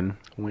listening, and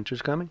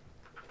Winter's coming.